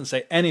Mulan, it doesn't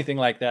say anything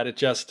like that. It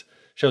just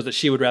shows that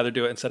she would rather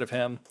do it instead of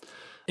him.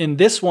 In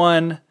this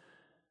one,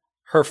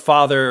 her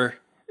father,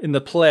 in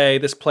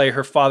this play,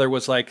 her father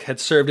was like, had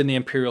served in the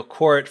imperial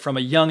court. From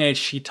a young age,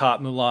 she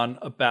taught Mulan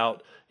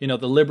about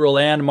the liberal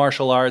and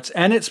martial arts.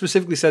 And it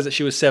specifically says that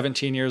she was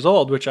 17 years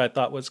old, which I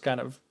thought was kind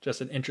of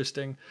just an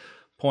interesting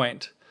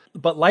point.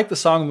 But like the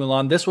Song of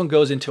Mulan, this one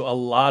goes into a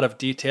lot of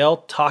detail,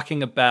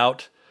 talking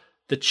about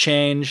the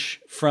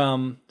change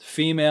from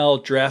female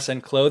dress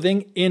and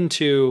clothing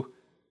into,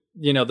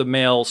 the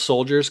male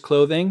soldier's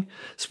clothing.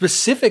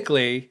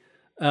 Specifically,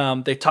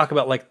 they talk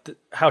about like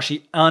how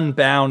she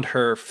unbound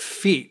her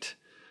feet,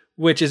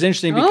 which is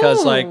interesting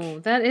because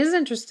that is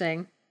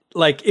interesting.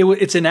 Like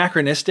it's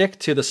anachronistic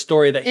to the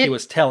story that he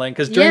was telling,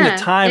 because during the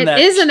time it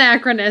is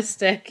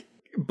anachronistic,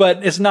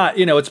 but it's not,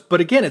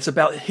 but again, it's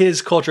about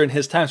his culture and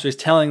his time. So he's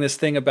telling this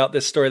thing about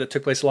this story that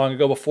took place long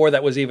ago, before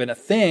that was even a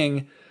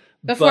thing.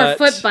 Before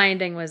foot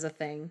binding was a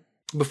thing.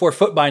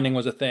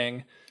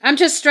 I'm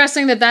just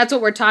stressing that that's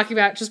what we're talking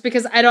about, just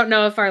because I don't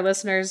know if our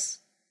listeners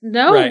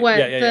know what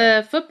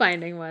the foot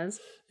binding was.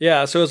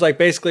 Yeah, so it's like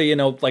basically,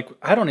 like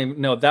I don't even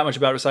know that much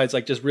about it besides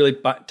like just really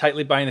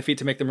tightly binding the feet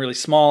to make them really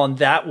small. And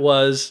that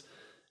was,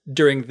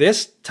 during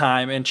this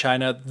time in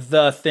China,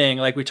 the thing.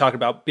 Like we talked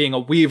about, being a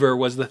weaver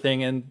was the thing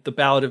in the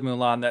Ballad of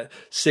Mulan that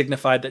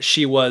signified that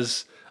she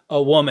was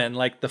a woman.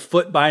 Like the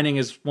foot binding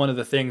is one of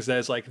the things that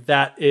is like,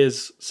 that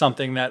is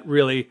something that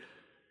really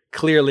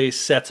clearly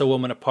sets a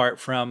woman apart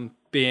from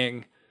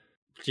being,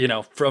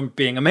 from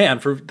being a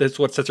man. That's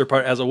what sets her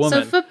apart as a woman.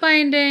 So foot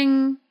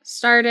binding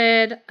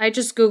started, I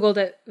just Googled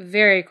it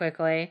very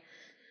quickly.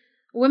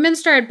 Women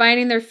started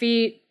binding their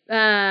feet.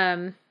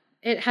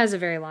 It has a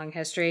very long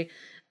history,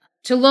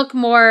 to look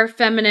more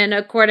feminine,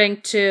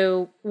 according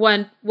to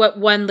what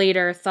one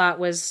leader thought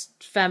was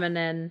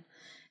feminine.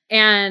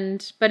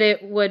 But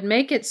it would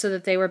make it so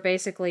that they were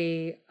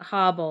basically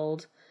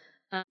hobbled,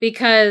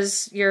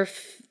 because your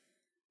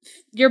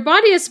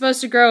body is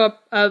supposed to grow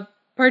a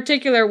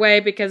particular way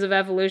because of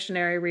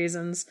evolutionary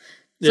reasons.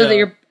 So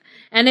that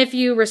and if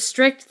you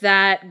restrict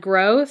that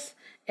growth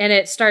and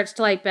it starts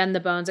to like bend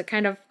the bones, it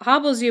kind of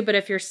hobbles you. But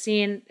if you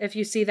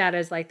see that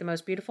as like the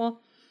most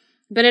beautiful,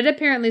 but it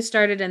apparently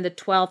started in the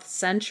 12th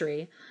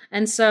century.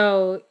 And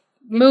so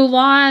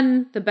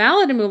Mulan, the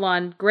Ballad of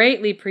Mulan,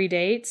 greatly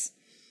predates.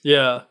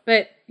 Yeah.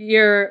 But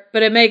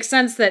it makes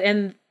sense that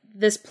in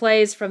this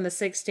plays from the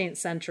 16th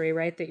century,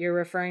 right? That you're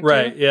referring to?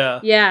 Right, yeah.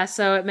 Yeah,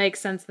 so it makes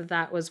sense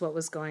that was what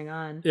was going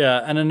on. Yeah,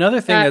 and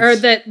another thing or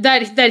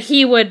that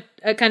he would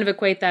kind of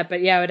equate that,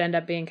 but yeah, it would end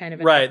up being kind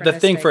of right. The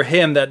thing for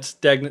him that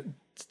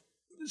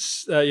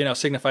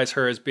signifies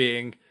her as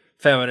being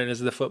feminine is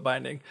the foot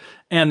binding.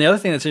 And the other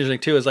thing that's interesting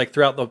too is like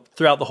throughout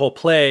the whole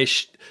play,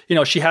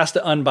 she has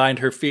to unbind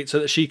her feet so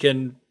that she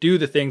can do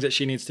the things that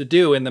she needs to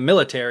do in the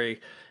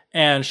military.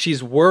 And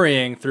she's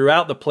worrying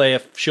throughout the play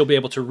if she'll be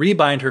able to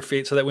rebind her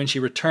feet so that when she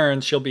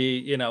returns, she'll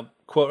be,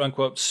 quote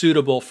unquote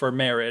suitable for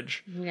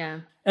marriage. Yeah.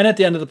 And at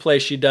the end of the play,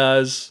 she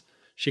does.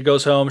 She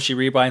goes home, she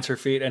rebinds her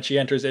feet, and she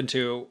enters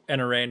into an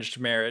arranged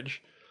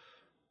marriage.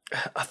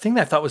 A thing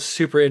that I thought was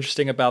super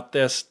interesting about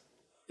this,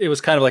 it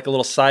was kind of like a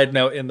little side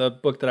note in the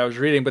book that I was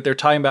reading, but they're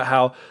talking about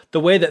how the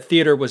way that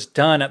theater was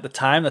done at the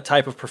time, the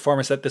type of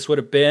performance that this would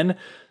have been,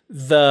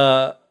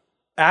 the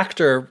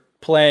actor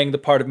playing the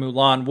part of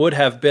Mulan would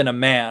have been a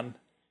man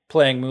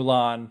playing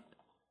Mulan,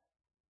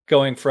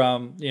 going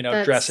from,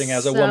 That's dressing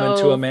as a woman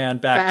to a man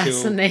back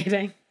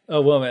fascinating. To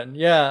a woman.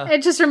 Yeah.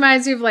 It just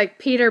reminds me of like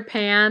Peter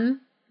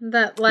Pan,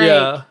 that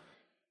like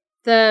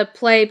the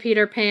play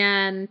Peter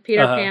Pan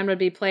would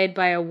be played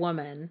by a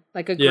woman,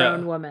 like a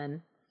grown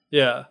woman.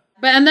 Yeah.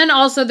 But and then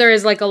also there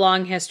is like a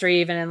long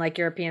history, even in like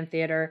European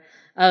theater,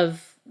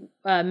 of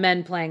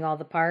men playing all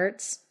the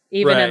parts,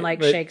 even in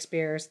like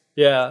Shakespeare's.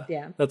 Yeah.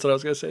 Yeah. That's what I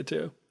was going to say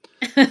too.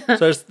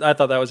 So I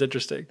thought that was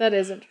interesting. That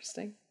is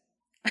interesting.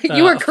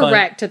 You were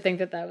correct to think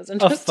that was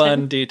interesting. A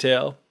fun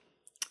detail.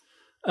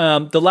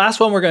 The last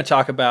one we're going to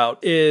talk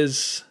about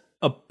is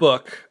a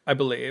book, I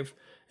believe,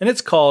 and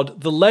it's called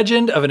The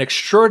Legend of an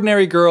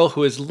Extraordinary Girl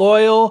Who is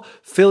Loyal,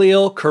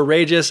 Filial,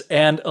 Courageous,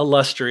 and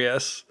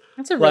Illustrious.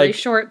 That's a really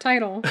short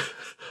title.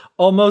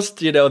 Almost,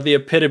 the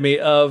epitome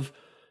of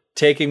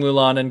taking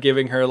Mulan and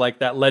giving her like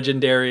that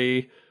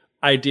legendary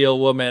ideal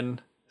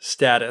woman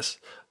status.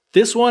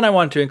 This one I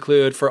want to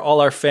include for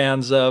all our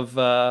fans of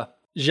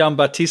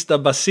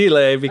Giambattista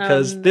Basile,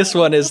 because this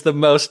one is the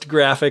most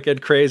graphic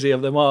and crazy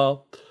of them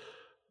all.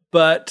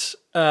 But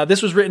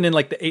this was written in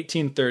like the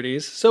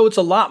 1830s, so it's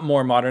a lot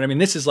more modern. I mean,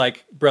 this is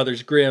like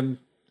Brothers Grimm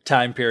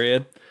time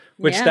period,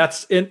 which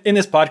that's in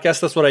this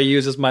podcast, that's what I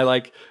use as my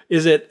like,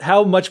 is it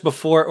how much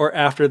before or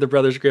after the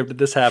Brothers Grimm did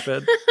this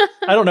happen?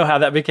 I don't know how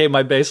that became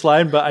my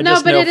baseline, but I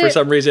just know for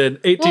some reason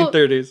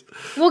 1830s.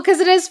 Well, because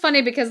it is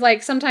funny because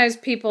like sometimes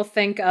people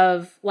think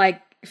of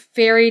like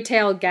fairy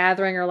tale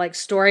gathering or like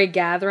story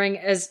gathering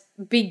as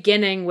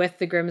beginning with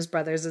the Grimm's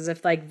brothers, as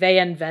if like they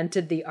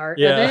invented the art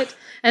of it.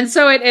 And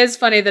so it is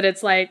funny that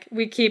it's like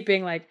we keep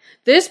being like,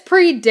 this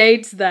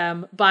predates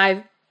them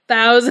by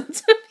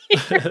thousands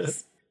of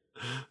years.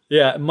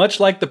 Yeah, much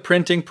like the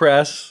printing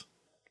press,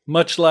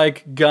 much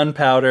like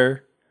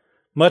gunpowder,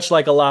 much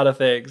like a lot of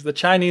things. The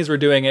Chinese were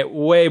doing it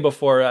way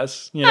before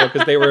us,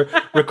 because they were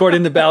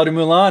recording the Ballad of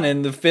Mulan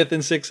in the 5th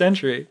and 6th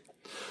century.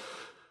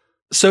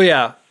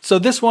 So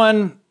this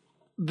one,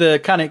 the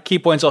kind of key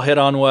points I'll hit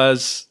on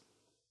was,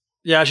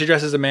 she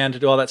dresses a man to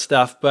do all that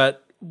stuff.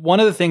 But one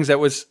of the things that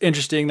was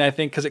interesting, I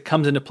think, because it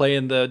comes into play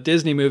in the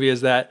Disney movie,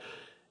 is that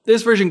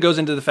this version goes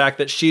into the fact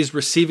that she's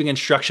receiving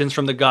instructions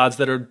from the gods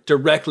that are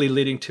directly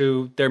leading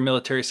to their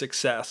military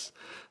success.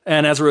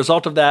 And as a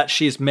result of that,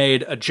 she's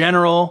made a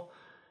general.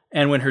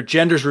 And when her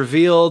gender's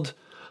revealed,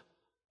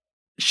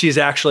 she's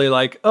actually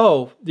like,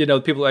 people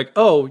are like,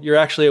 oh, you're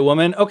actually a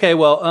woman? Okay,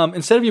 well,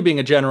 instead of you being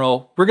a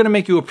general, we're going to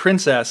make you a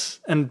princess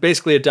and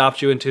basically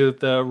adopt you into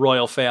the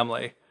royal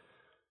family.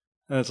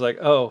 And it's like,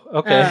 oh,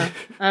 okay.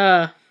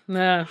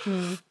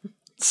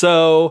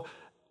 So,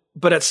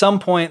 but at some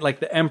point,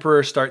 like the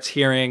emperor starts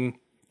hearing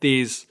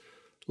these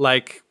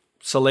like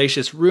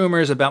salacious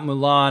rumors about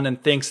Mulan and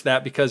thinks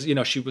that because,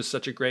 she was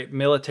such a great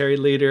military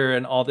leader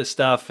and all this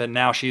stuff, and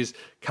now she's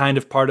kind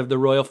of part of the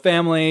royal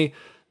family,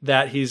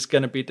 that she's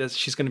going to be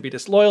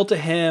disloyal to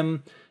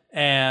him,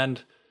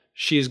 and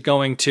she's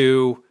going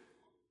to,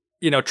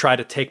 try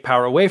to take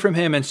power away from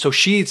him. And so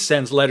she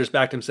sends letters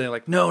back to him saying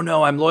like,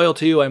 no, I'm loyal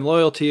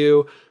to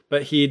you.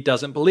 But he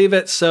doesn't believe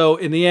it. So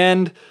in the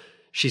end,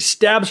 she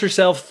stabs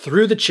herself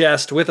through the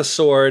chest with a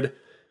sword,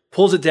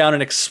 pulls it down,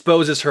 and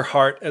exposes her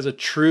heart as a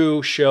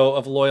true show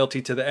of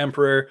loyalty to the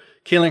emperor,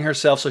 killing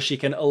herself so she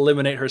can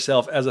eliminate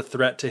herself as a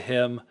threat to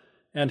him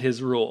and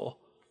his rule.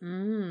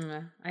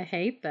 I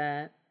hate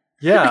that.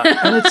 Yeah,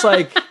 and it's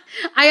like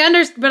I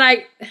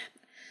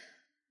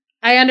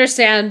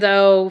understand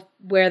though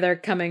where they're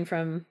coming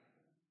from,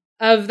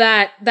 of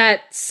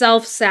that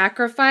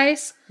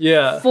self-sacrifice.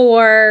 Yeah.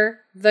 For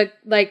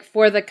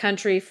the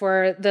country,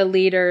 for the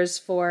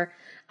leaders,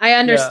 I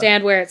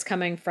understand where it's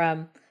coming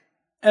from.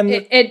 And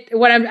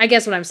I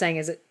guess what I'm saying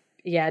is it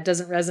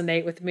doesn't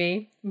resonate with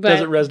me. But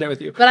doesn't resonate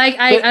with you. But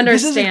I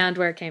understand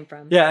where it came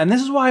from. Yeah, and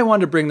this is why I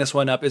wanted to bring this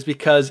one up, is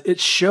because it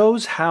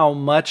shows how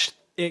much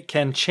it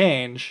can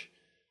change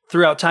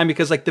throughout time.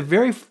 Because like the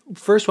very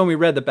first one we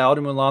read, the Ballad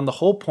of Mulan, the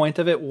whole point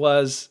of it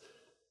was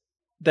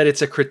that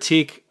it's a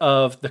critique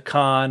of the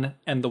Khan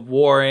and the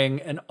warring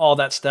and all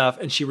that stuff.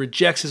 And she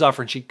rejects his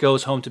offer and she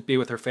goes home to be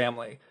with her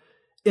family.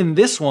 In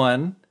this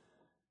one,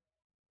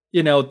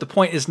 the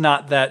point is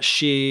not that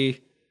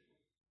she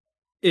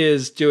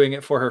is doing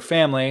it for her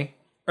family,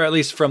 or at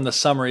least from the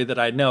summary that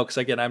I know. Because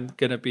again, I'm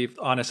going to be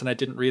honest and I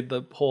didn't read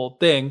the whole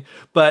thing.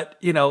 But,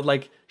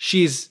 like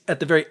she's at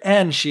the very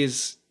end,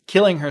 she's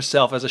killing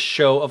herself as a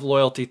show of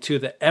loyalty to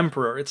the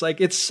emperor. It's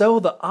like, it's so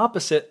the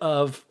opposite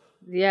of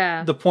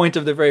the point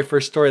of the very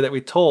first story that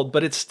we told,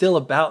 but it's still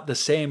about the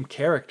same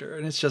character.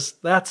 And it's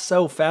just, that's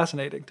so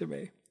fascinating to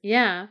me.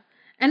 Yeah.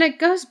 And it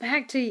goes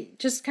back to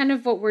just kind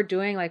of what we're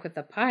doing, like with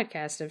the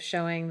podcast, of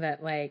showing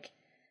that like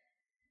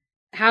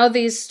how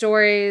these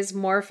stories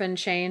morph and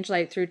change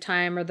like through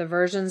time, or the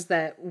versions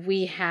that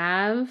we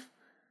have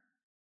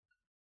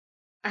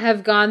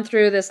gone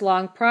through this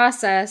long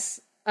process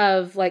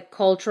of like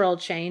cultural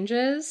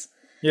changes.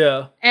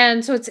 Yeah.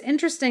 And so it's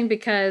interesting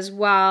because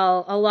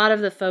while a lot of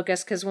the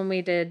focus, because when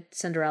we did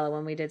Cinderella,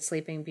 when we did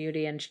Sleeping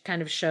Beauty and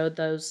kind of showed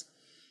those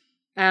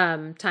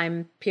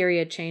time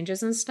period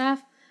changes and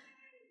stuff,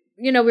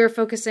 we were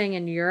focusing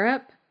in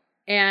Europe,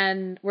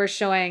 and we're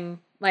showing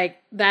like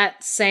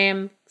that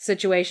same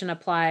situation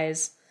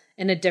applies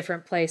in a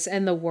different place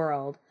in the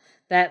world.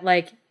 That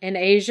like in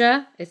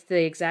Asia, it's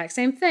the exact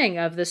same thing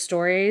of the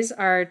stories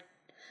are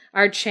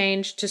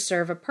changed to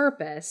serve a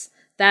purpose.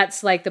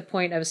 That's like the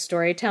point of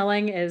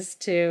storytelling, is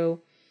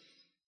to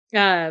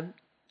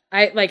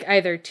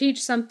either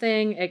teach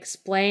something,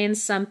 explain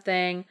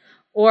something,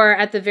 or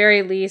at the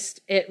very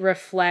least it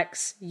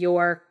reflects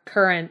your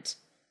current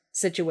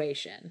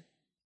situation.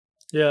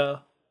 Yeah.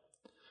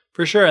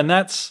 For sure. And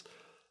it's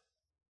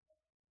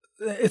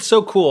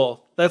so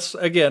cool. It's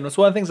one of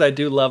the things I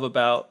do love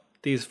about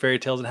these fairy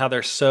tales and how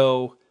they're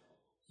so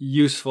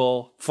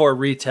useful for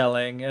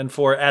retelling and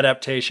for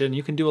adaptation.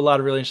 You can do a lot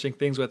of really interesting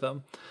things with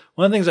them.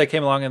 One of the things I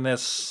came along in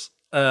this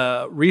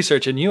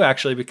research, and you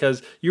actually,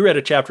 because you read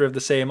a chapter of the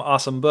same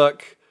awesome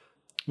book,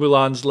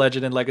 Mulan's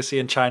Legend and Legacy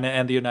in China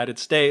and the United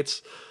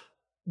States,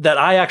 that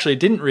I actually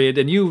didn't read,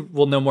 and you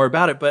will know more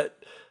about it, but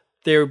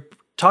they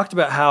talked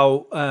about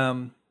how,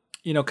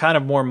 kind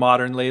of more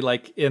modernly,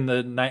 like in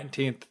the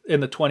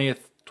 20th,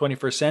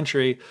 21st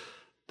century,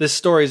 the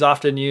story of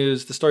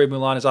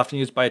Mulan is often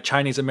used by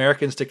Chinese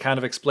Americans to kind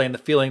of explain the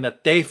feeling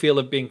that they feel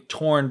of being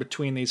torn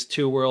between these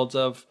two worlds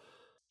of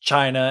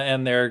China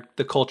and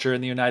the culture in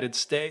the United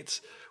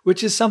States,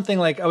 which is something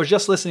like I was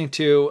just listening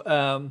to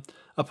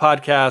a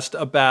podcast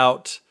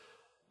about,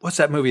 what's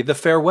that movie? The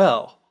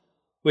Farewell,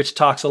 which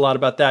talks a lot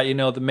about that.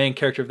 The main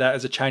character of that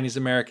is a Chinese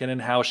American,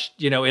 and how,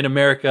 in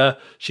America,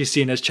 she's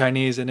seen as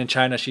Chinese, and in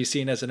China, she's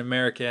seen as an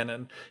American.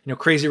 And,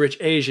 Crazy Rich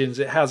Asians,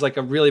 it has like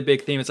a really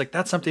big theme. It's like,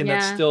 that's something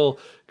that's still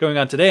going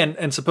on today.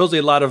 And supposedly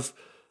a lot of,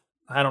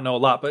 I don't know a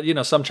lot, but,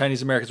 some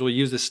Chinese Americans will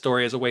use this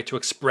story as a way to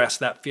express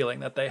that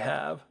feeling that they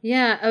have.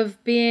 Yeah,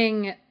 of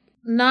being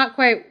not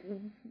quite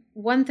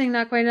one thing,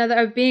 not quite another,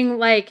 of being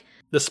like...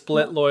 the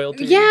split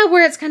loyalty. Yeah,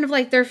 where it's kind of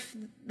like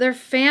their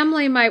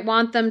family might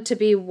want them to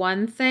be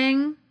one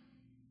thing,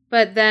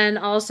 but then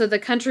also the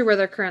country where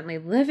they're currently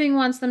living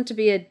wants them to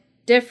be a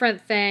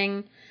different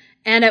thing.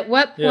 And at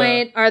what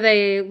point are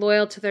they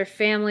loyal to their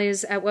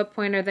families? At what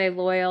point are they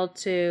loyal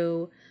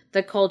to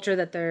the culture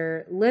that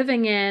they're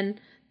living in?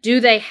 Do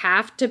they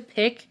have to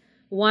pick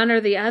one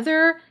or the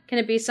other? Can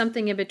it be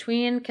something in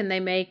between? Can they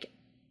make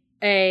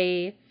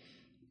a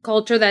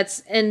culture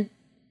that's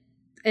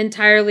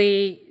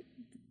entirely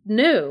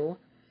new,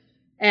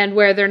 and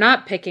where they're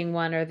not picking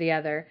one or the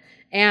other?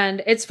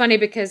 And it's funny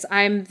because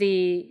I'm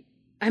the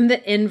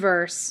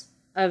inverse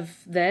of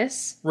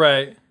this.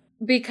 Right.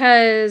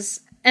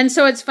 And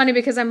so it's funny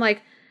because I'm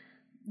like,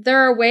 there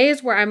are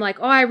ways where I'm like,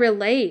 oh, I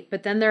relate,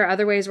 but then there are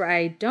other ways where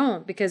I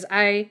don't, because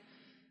I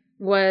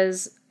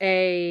was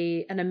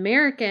an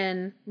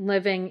American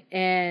living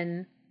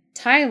in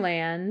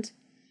Thailand.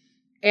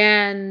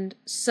 And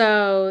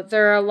so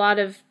there are a lot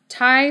of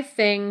Thai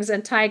things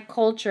and Thai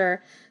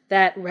culture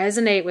that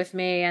resonate with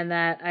me and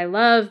that I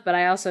love, but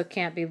I also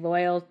can't be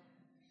loyal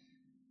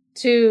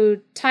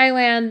to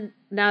Thailand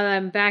now that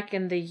I'm back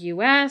in the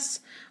US,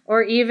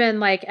 or even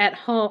like at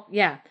home.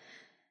 Yeah.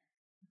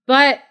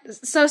 But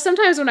so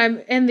sometimes when I'm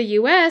in the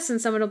US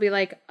and someone will be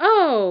like,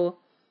 oh,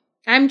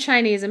 I'm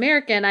Chinese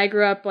American, I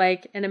grew up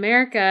like in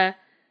America.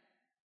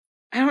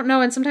 I don't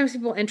know. And sometimes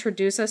people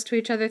introduce us to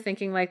each other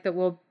thinking like that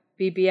we'll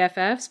be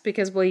BFFs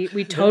because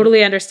we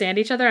totally understand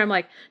each other. I'm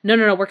like,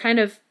 no,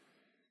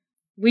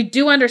 we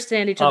do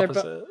understand each other,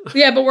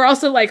 but we're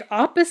also like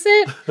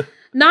opposite.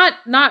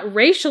 Not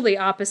racially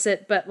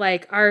opposite, but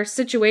like our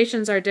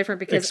situations are different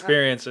because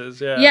experiences.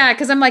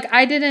 Because I'm like,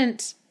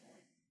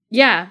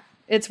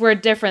 we're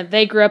different.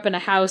 They grew up in a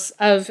house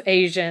of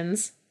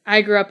Asians.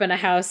 I grew up in a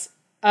house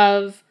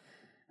of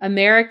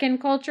American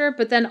culture,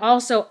 but then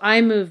also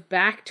I moved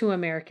back to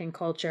American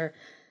culture.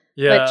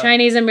 Yeah. But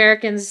Chinese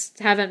Americans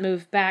haven't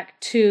moved back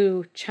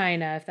to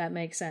China, if that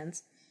makes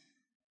sense.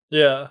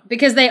 Yeah.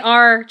 Because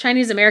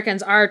Chinese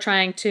Americans are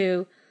trying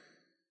to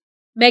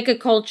make a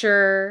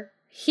culture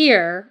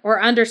here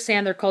or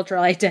understand their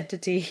cultural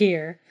identity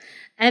here.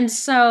 And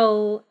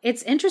so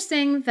it's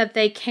interesting that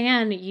they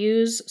can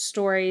use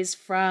stories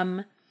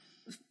from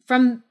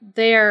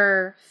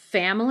their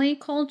family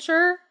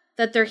culture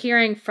that they're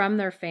hearing from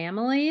their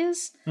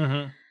families.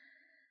 Mm-hmm.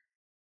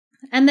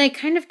 And they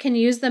kind of can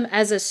use them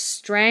as a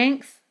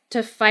strength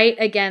to fight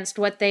against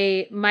what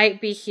they might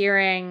be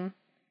hearing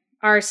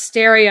are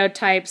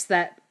stereotypes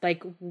that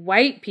like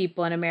white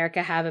people in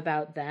America have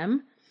about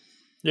them.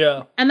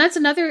 Yeah. And that's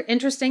another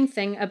interesting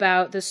thing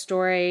about the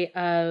story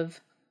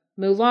of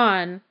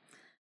Mulan.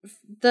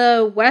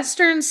 The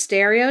Western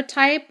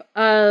stereotype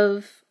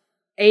of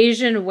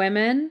Asian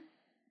women,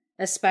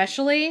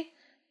 especially,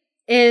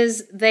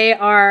 is they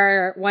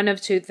are one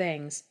of two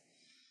things.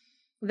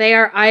 they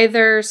are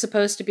either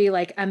supposed to be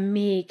like a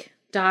meek,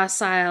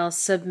 docile,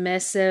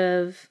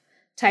 submissive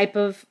type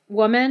of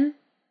woman,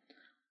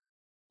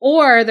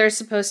 or they're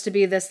supposed to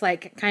be this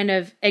like kind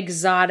of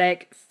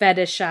exotic,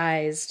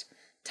 fetishized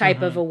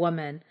type of a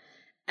woman.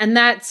 And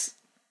that's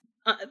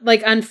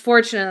like,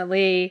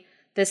 unfortunately,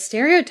 the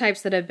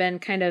stereotypes that have been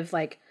kind of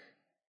like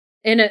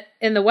in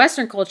the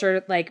Western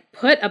culture, like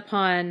put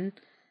upon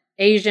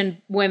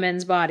Asian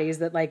women's bodies,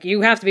 that like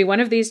you have to be one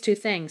of these two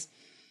things.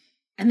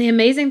 And the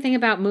amazing thing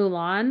about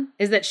Mulan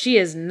is that she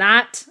is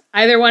not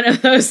either one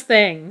of those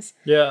things.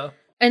 Yeah.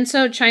 And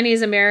so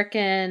Chinese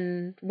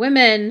American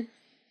women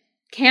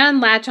can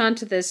latch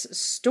onto this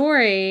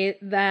story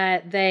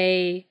that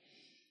they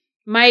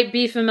might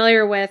be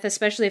familiar with,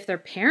 especially if their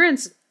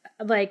parents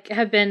like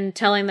have been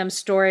telling them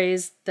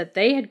stories that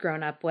they had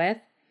grown up with.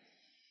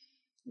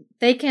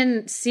 They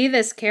can see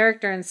this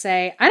character and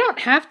say, I don't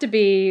have to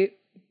be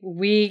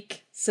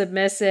weak,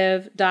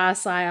 submissive,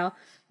 docile,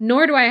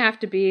 nor do I have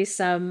to be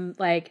some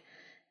like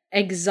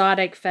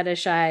exotic,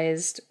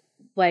 fetishized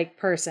like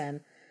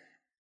person.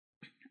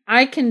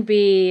 I can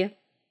be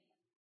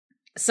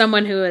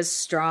someone who is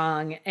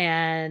strong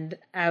and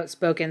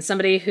outspoken,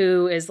 somebody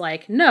who is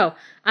like, no,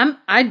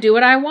 I do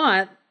what I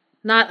want.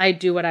 Not I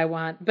do what I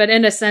want, but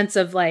in a sense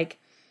of like,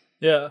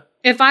 yeah,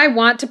 if I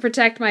want to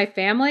protect my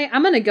family,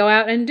 I'm going to go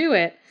out and do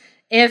it.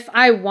 If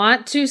I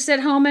want to sit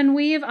home and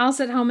weave, I'll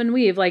sit home and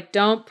weave. Like,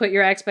 don't put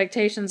your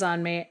expectations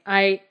on me.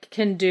 I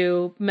can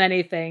do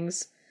many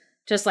things,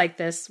 just like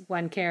this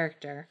one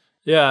character.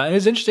 Yeah, and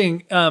it's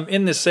interesting.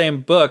 In the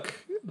same book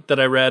that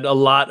I read, a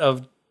lot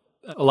of.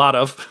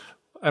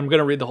 I'm going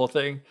to read the whole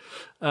thing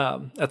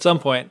at some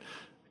point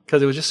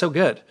because it was just so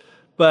good.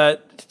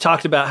 But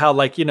talked about how,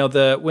 like, you know,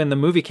 when the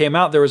movie came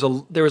out, there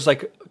was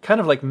like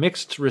kind of like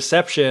mixed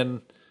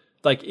reception.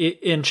 Like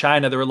in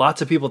China, there were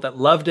lots of people that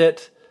loved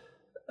it.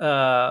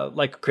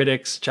 Like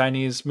critics,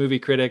 Chinese movie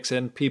critics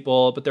and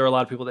people, but there were a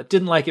lot of people that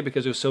didn't like it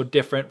because it was so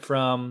different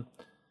from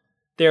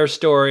their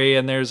story.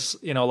 And there's,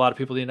 you know, a lot of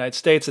people in the United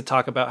States that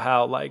talk about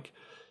how, like,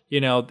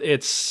 you know,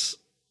 it's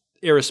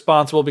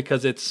irresponsible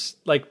because it's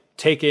like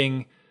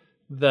taking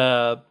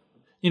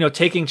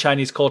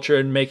Chinese culture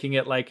and making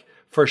it like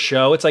for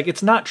show. It's like,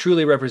 it's not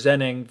truly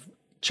representing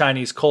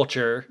Chinese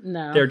culture.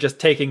 No. They're just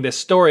taking this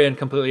story and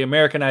completely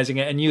Americanizing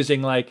it and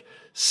using like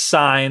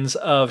signs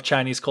of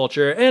Chinese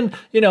culture. And,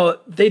 you know,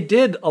 they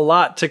did a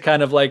lot to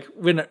kind of like,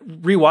 when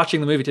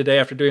rewatching the movie today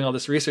after doing all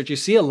this research, you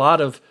see a lot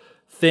of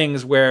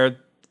things where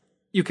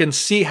you can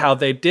see how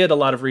they did a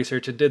lot of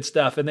research and did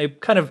stuff. And they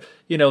kind of,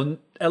 you know,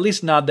 at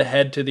least nod the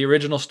head to the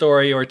original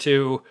story or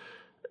to,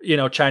 you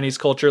know, Chinese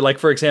culture. Like,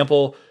 for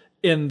example,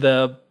 in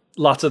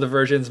lots of the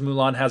versions,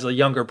 Mulan has a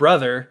younger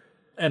brother.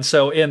 And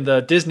so in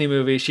the Disney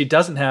movie, she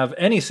doesn't have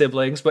any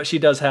siblings, but she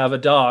does have a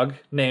dog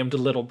named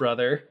Little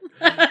Brother.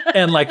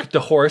 And like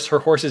her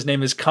horse's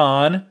name is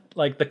Khan,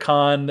 like the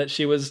Khan that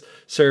she was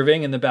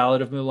serving in the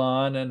Ballad of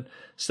Mulan and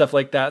stuff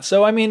like that.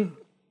 So, I mean,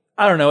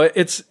 I don't know.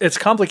 It's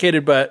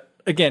complicated, but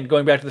again,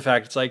 going back to the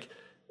fact, it's like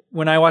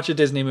when I watch a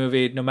Disney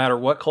movie, no matter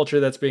what culture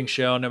that's being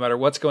shown, no matter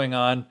what's going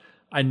on,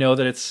 I know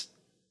that it's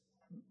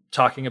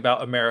talking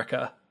about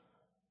America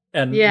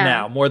and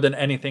now more than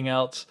anything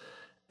else.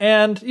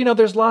 And, you know,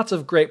 there's lots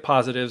of great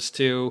positives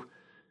to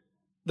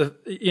the,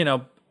 you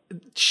know,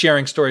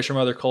 sharing stories from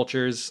other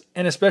cultures,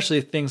 and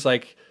especially things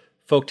like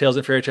folk tales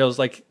and fairy tales.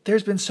 Like,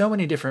 there's been so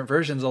many different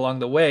versions along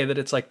the way that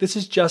it's like, this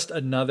is just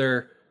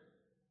another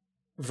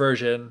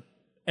version,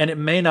 and it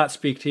may not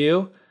speak to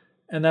you,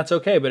 and that's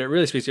okay, but it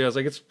really speaks to you. I was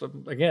like,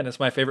 it's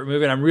my favorite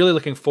movie, and I'm really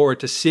looking forward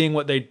to seeing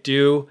what they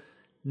do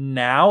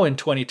now in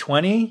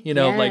 2020, you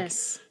know, like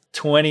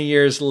 20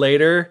 years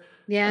later,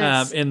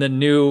 in the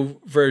new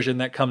version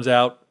that comes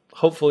out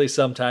hopefully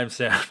sometime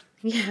soon.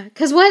 Yeah,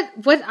 because what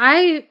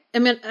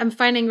I'm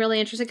finding really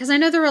interesting, because I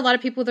know there were a lot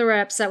of people that were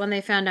upset when they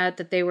found out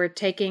that they were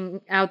taking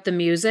out the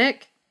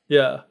music.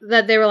 Yeah.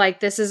 That they were like,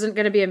 this isn't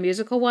going to be a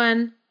musical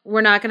one.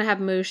 We're not going to have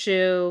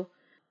Mushu.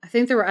 I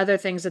think there were other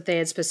things that they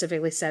had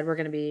specifically said were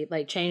going to be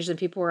like changed, and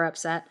people were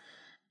upset.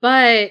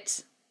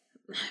 But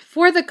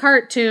for the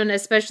cartoon,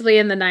 especially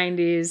in the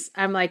 90s,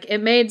 I'm like, it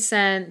made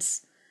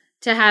sense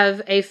to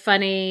have a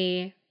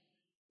funny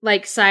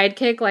like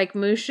sidekick like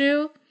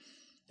Mushu.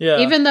 Yeah.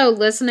 Even though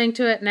listening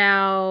to it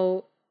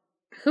now,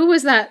 who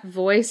was that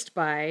voiced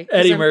by?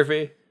 Eddie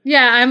Murphy.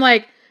 Yeah, I'm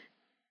like,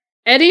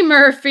 Eddie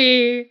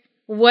Murphy,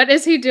 what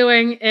is he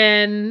doing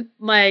in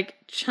like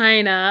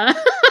China?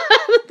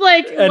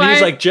 Like, and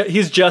he's like,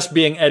 he's just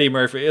being Eddie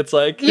Murphy. It's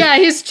like, yeah,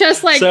 he's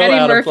just like so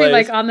Eddie Murphy,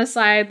 like on the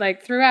side,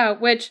 like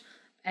throughout, which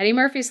Eddie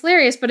Murphy's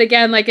hilarious. But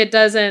again, like it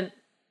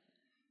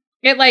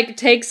like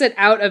takes it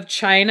out of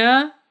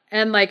China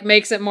and like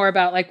makes it more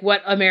about like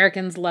what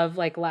Americans love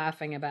like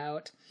laughing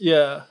about.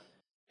 Yeah.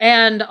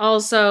 And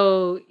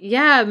also,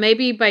 yeah,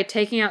 maybe by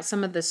taking out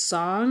some of the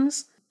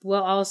songs,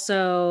 we'll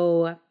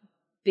also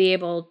be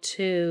able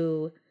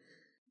to,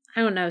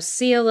 I don't know,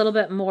 see a little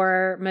bit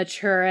more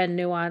mature and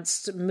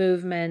nuanced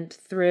movement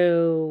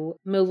through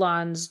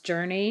Mulan's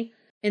journey,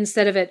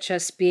 instead of it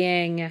just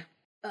being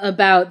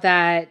about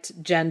that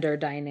gender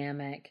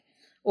dynamic.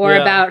 or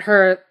about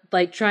her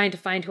like trying to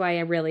find who I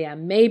really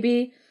am.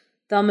 Maybe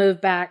they'll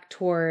move back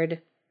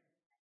toward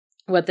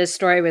what this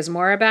story was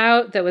more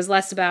about, that was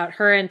less about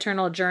her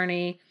internal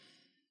journey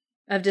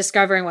of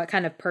discovering what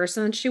kind of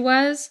person she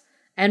was,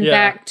 and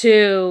back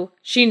to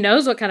she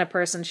knows what kind of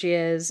person she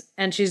is,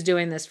 and she's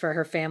doing this for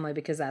her family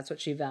because that's what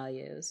she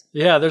values.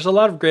 Yeah, there's a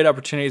lot of great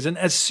opportunities. And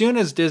as soon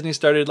as Disney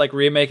started like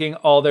remaking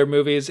all their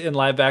movies in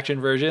live action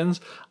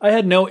versions, I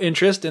had no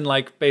interest in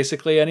like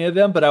basically any of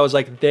them, but I was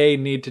like, they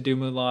need to do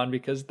Mulan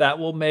because that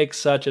will make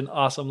such an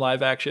awesome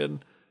live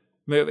action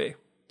movie.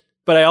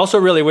 But I also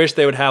really wish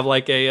they would have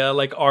like a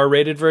like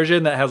R-rated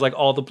version that has like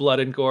all the blood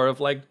and gore of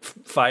like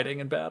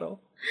fighting and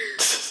battle.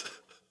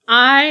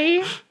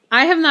 I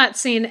have not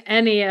seen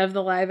any of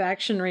the live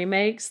action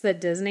remakes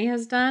that Disney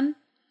has done,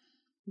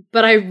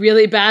 but I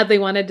really badly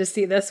wanted to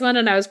see this one,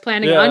 and I was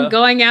planning on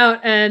going out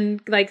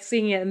and like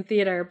seeing it in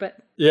theater, but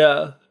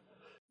yeah,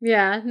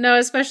 no,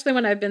 especially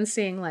when I've been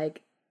seeing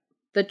like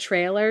the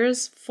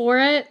trailers for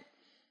it,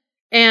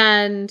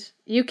 and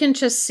you can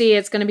just see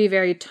it's going to be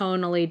very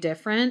tonally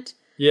different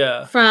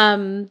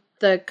from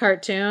the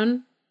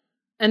cartoon.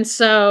 And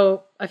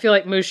so I feel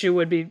like Mushu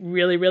would be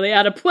really, really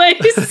out of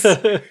place.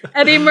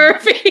 Eddie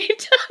Murphy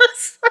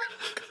does.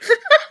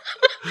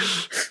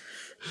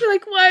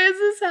 Like, why is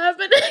this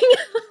happening?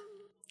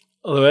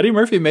 Although Eddie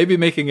Murphy may be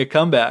making a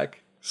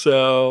comeback,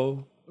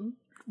 so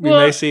we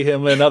may see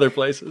him in other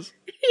places.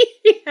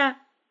 Yeah.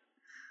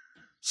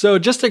 So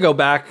just to go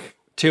back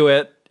to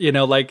it, you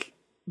know, like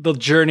the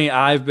journey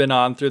I've been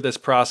on through this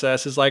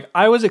process is like,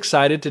 I was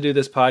excited to do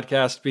this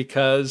podcast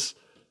because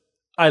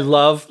I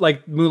love,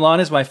 like, Mulan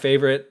is my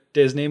favorite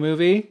Disney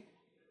movie.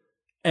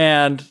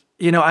 And,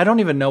 you know, I don't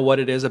even know what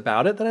it is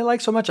about it that I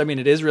like so much. I mean,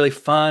 it is really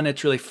fun.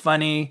 It's really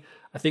funny.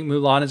 I think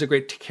Mulan is a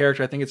great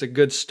character. I think it's a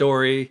good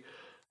story.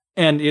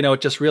 And, you know,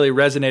 it just really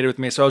resonated with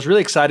me. So I was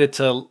really excited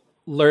to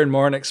learn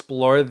more and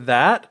explore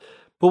that.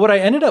 But what I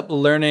ended up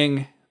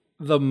learning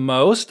the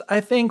most, I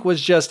think,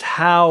 was just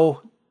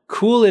how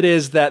cool it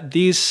is that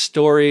these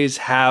stories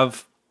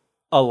have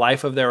a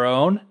life of their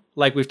own.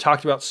 Like we've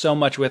talked about so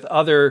much with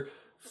other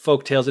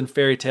folk tales and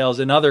fairy tales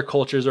in other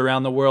cultures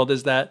around the world,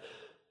 is that,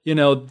 you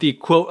know, the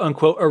quote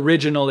unquote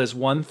original is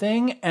one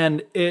thing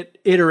and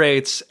it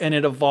iterates and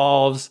it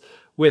evolves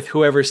with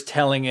whoever's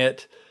telling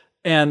it.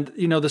 And,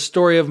 you know, the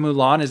story of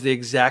Mulan is the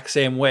exact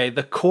same way.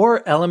 The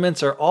core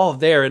elements are all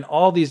there in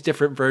all these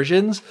different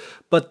versions,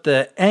 but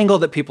the angle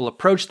that people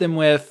approach them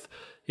with,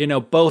 you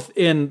know, both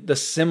in the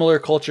similar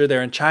culture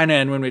there in China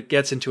and when it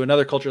gets into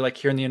another culture like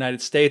here in the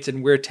United States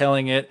and we're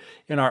telling it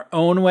in our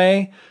own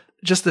way.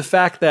 Just the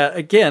fact that,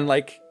 again,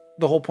 like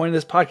the whole point of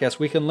this podcast,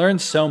 we can learn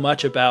so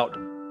much about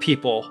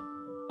people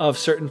of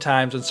certain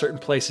times and certain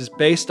places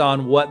based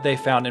on what they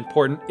found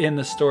important in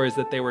the stories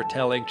that they were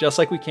telling, just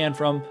like we can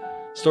from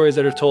stories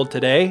that are told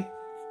today,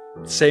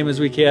 same as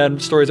we can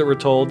stories that were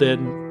told in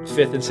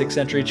 5th and 6th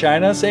century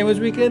China, same as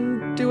we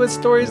can do with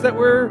stories that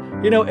were,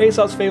 you know,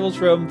 Aesop's fables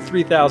from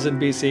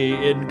 3000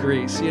 BC in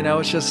Greece. You know,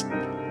 it's just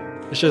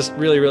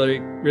really, really,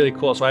 really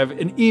cool. So I have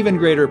an even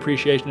greater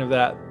appreciation of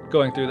that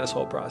going through this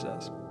whole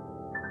process.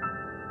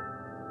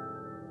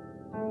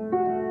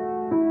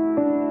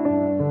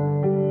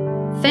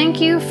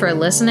 Thank you for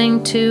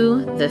listening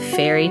to The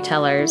Fairy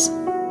Tellers.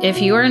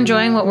 If you are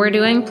enjoying what we're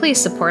doing, please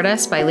support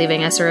us by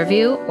leaving us a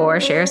review or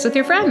share us with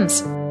your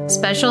friends.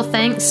 Special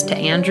thanks to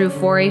Andrew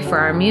Forey for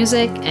our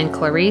music and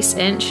Clarice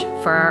Inch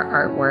for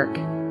our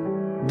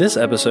artwork. This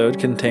episode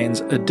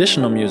contains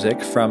additional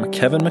music from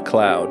Kevin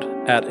MacLeod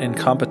at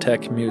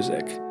Incompetech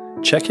Music.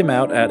 Check him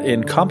out at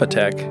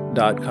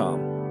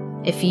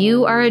incompetech.com. If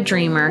you are a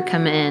dreamer,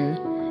 come in.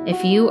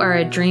 If you are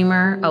a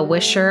dreamer, a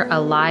wisher, a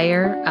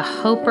liar, a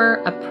hoper,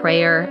 a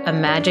prayer, a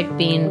magic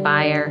bean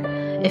buyer,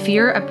 if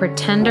you're a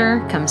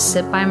pretender, come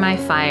sit by my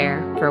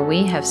fire, for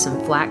we have some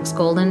flax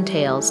golden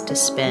tales to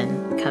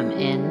spin. Come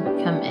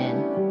in, come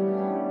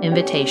in.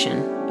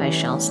 Invitation by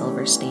Shel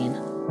Silverstein.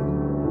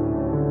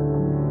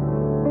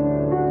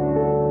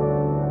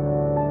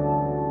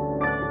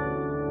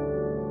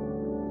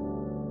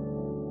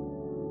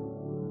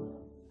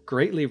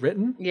 Greatly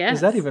written? Yes.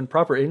 Is that even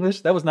proper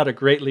English? That was not a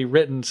greatly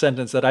written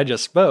sentence that I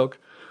just spoke.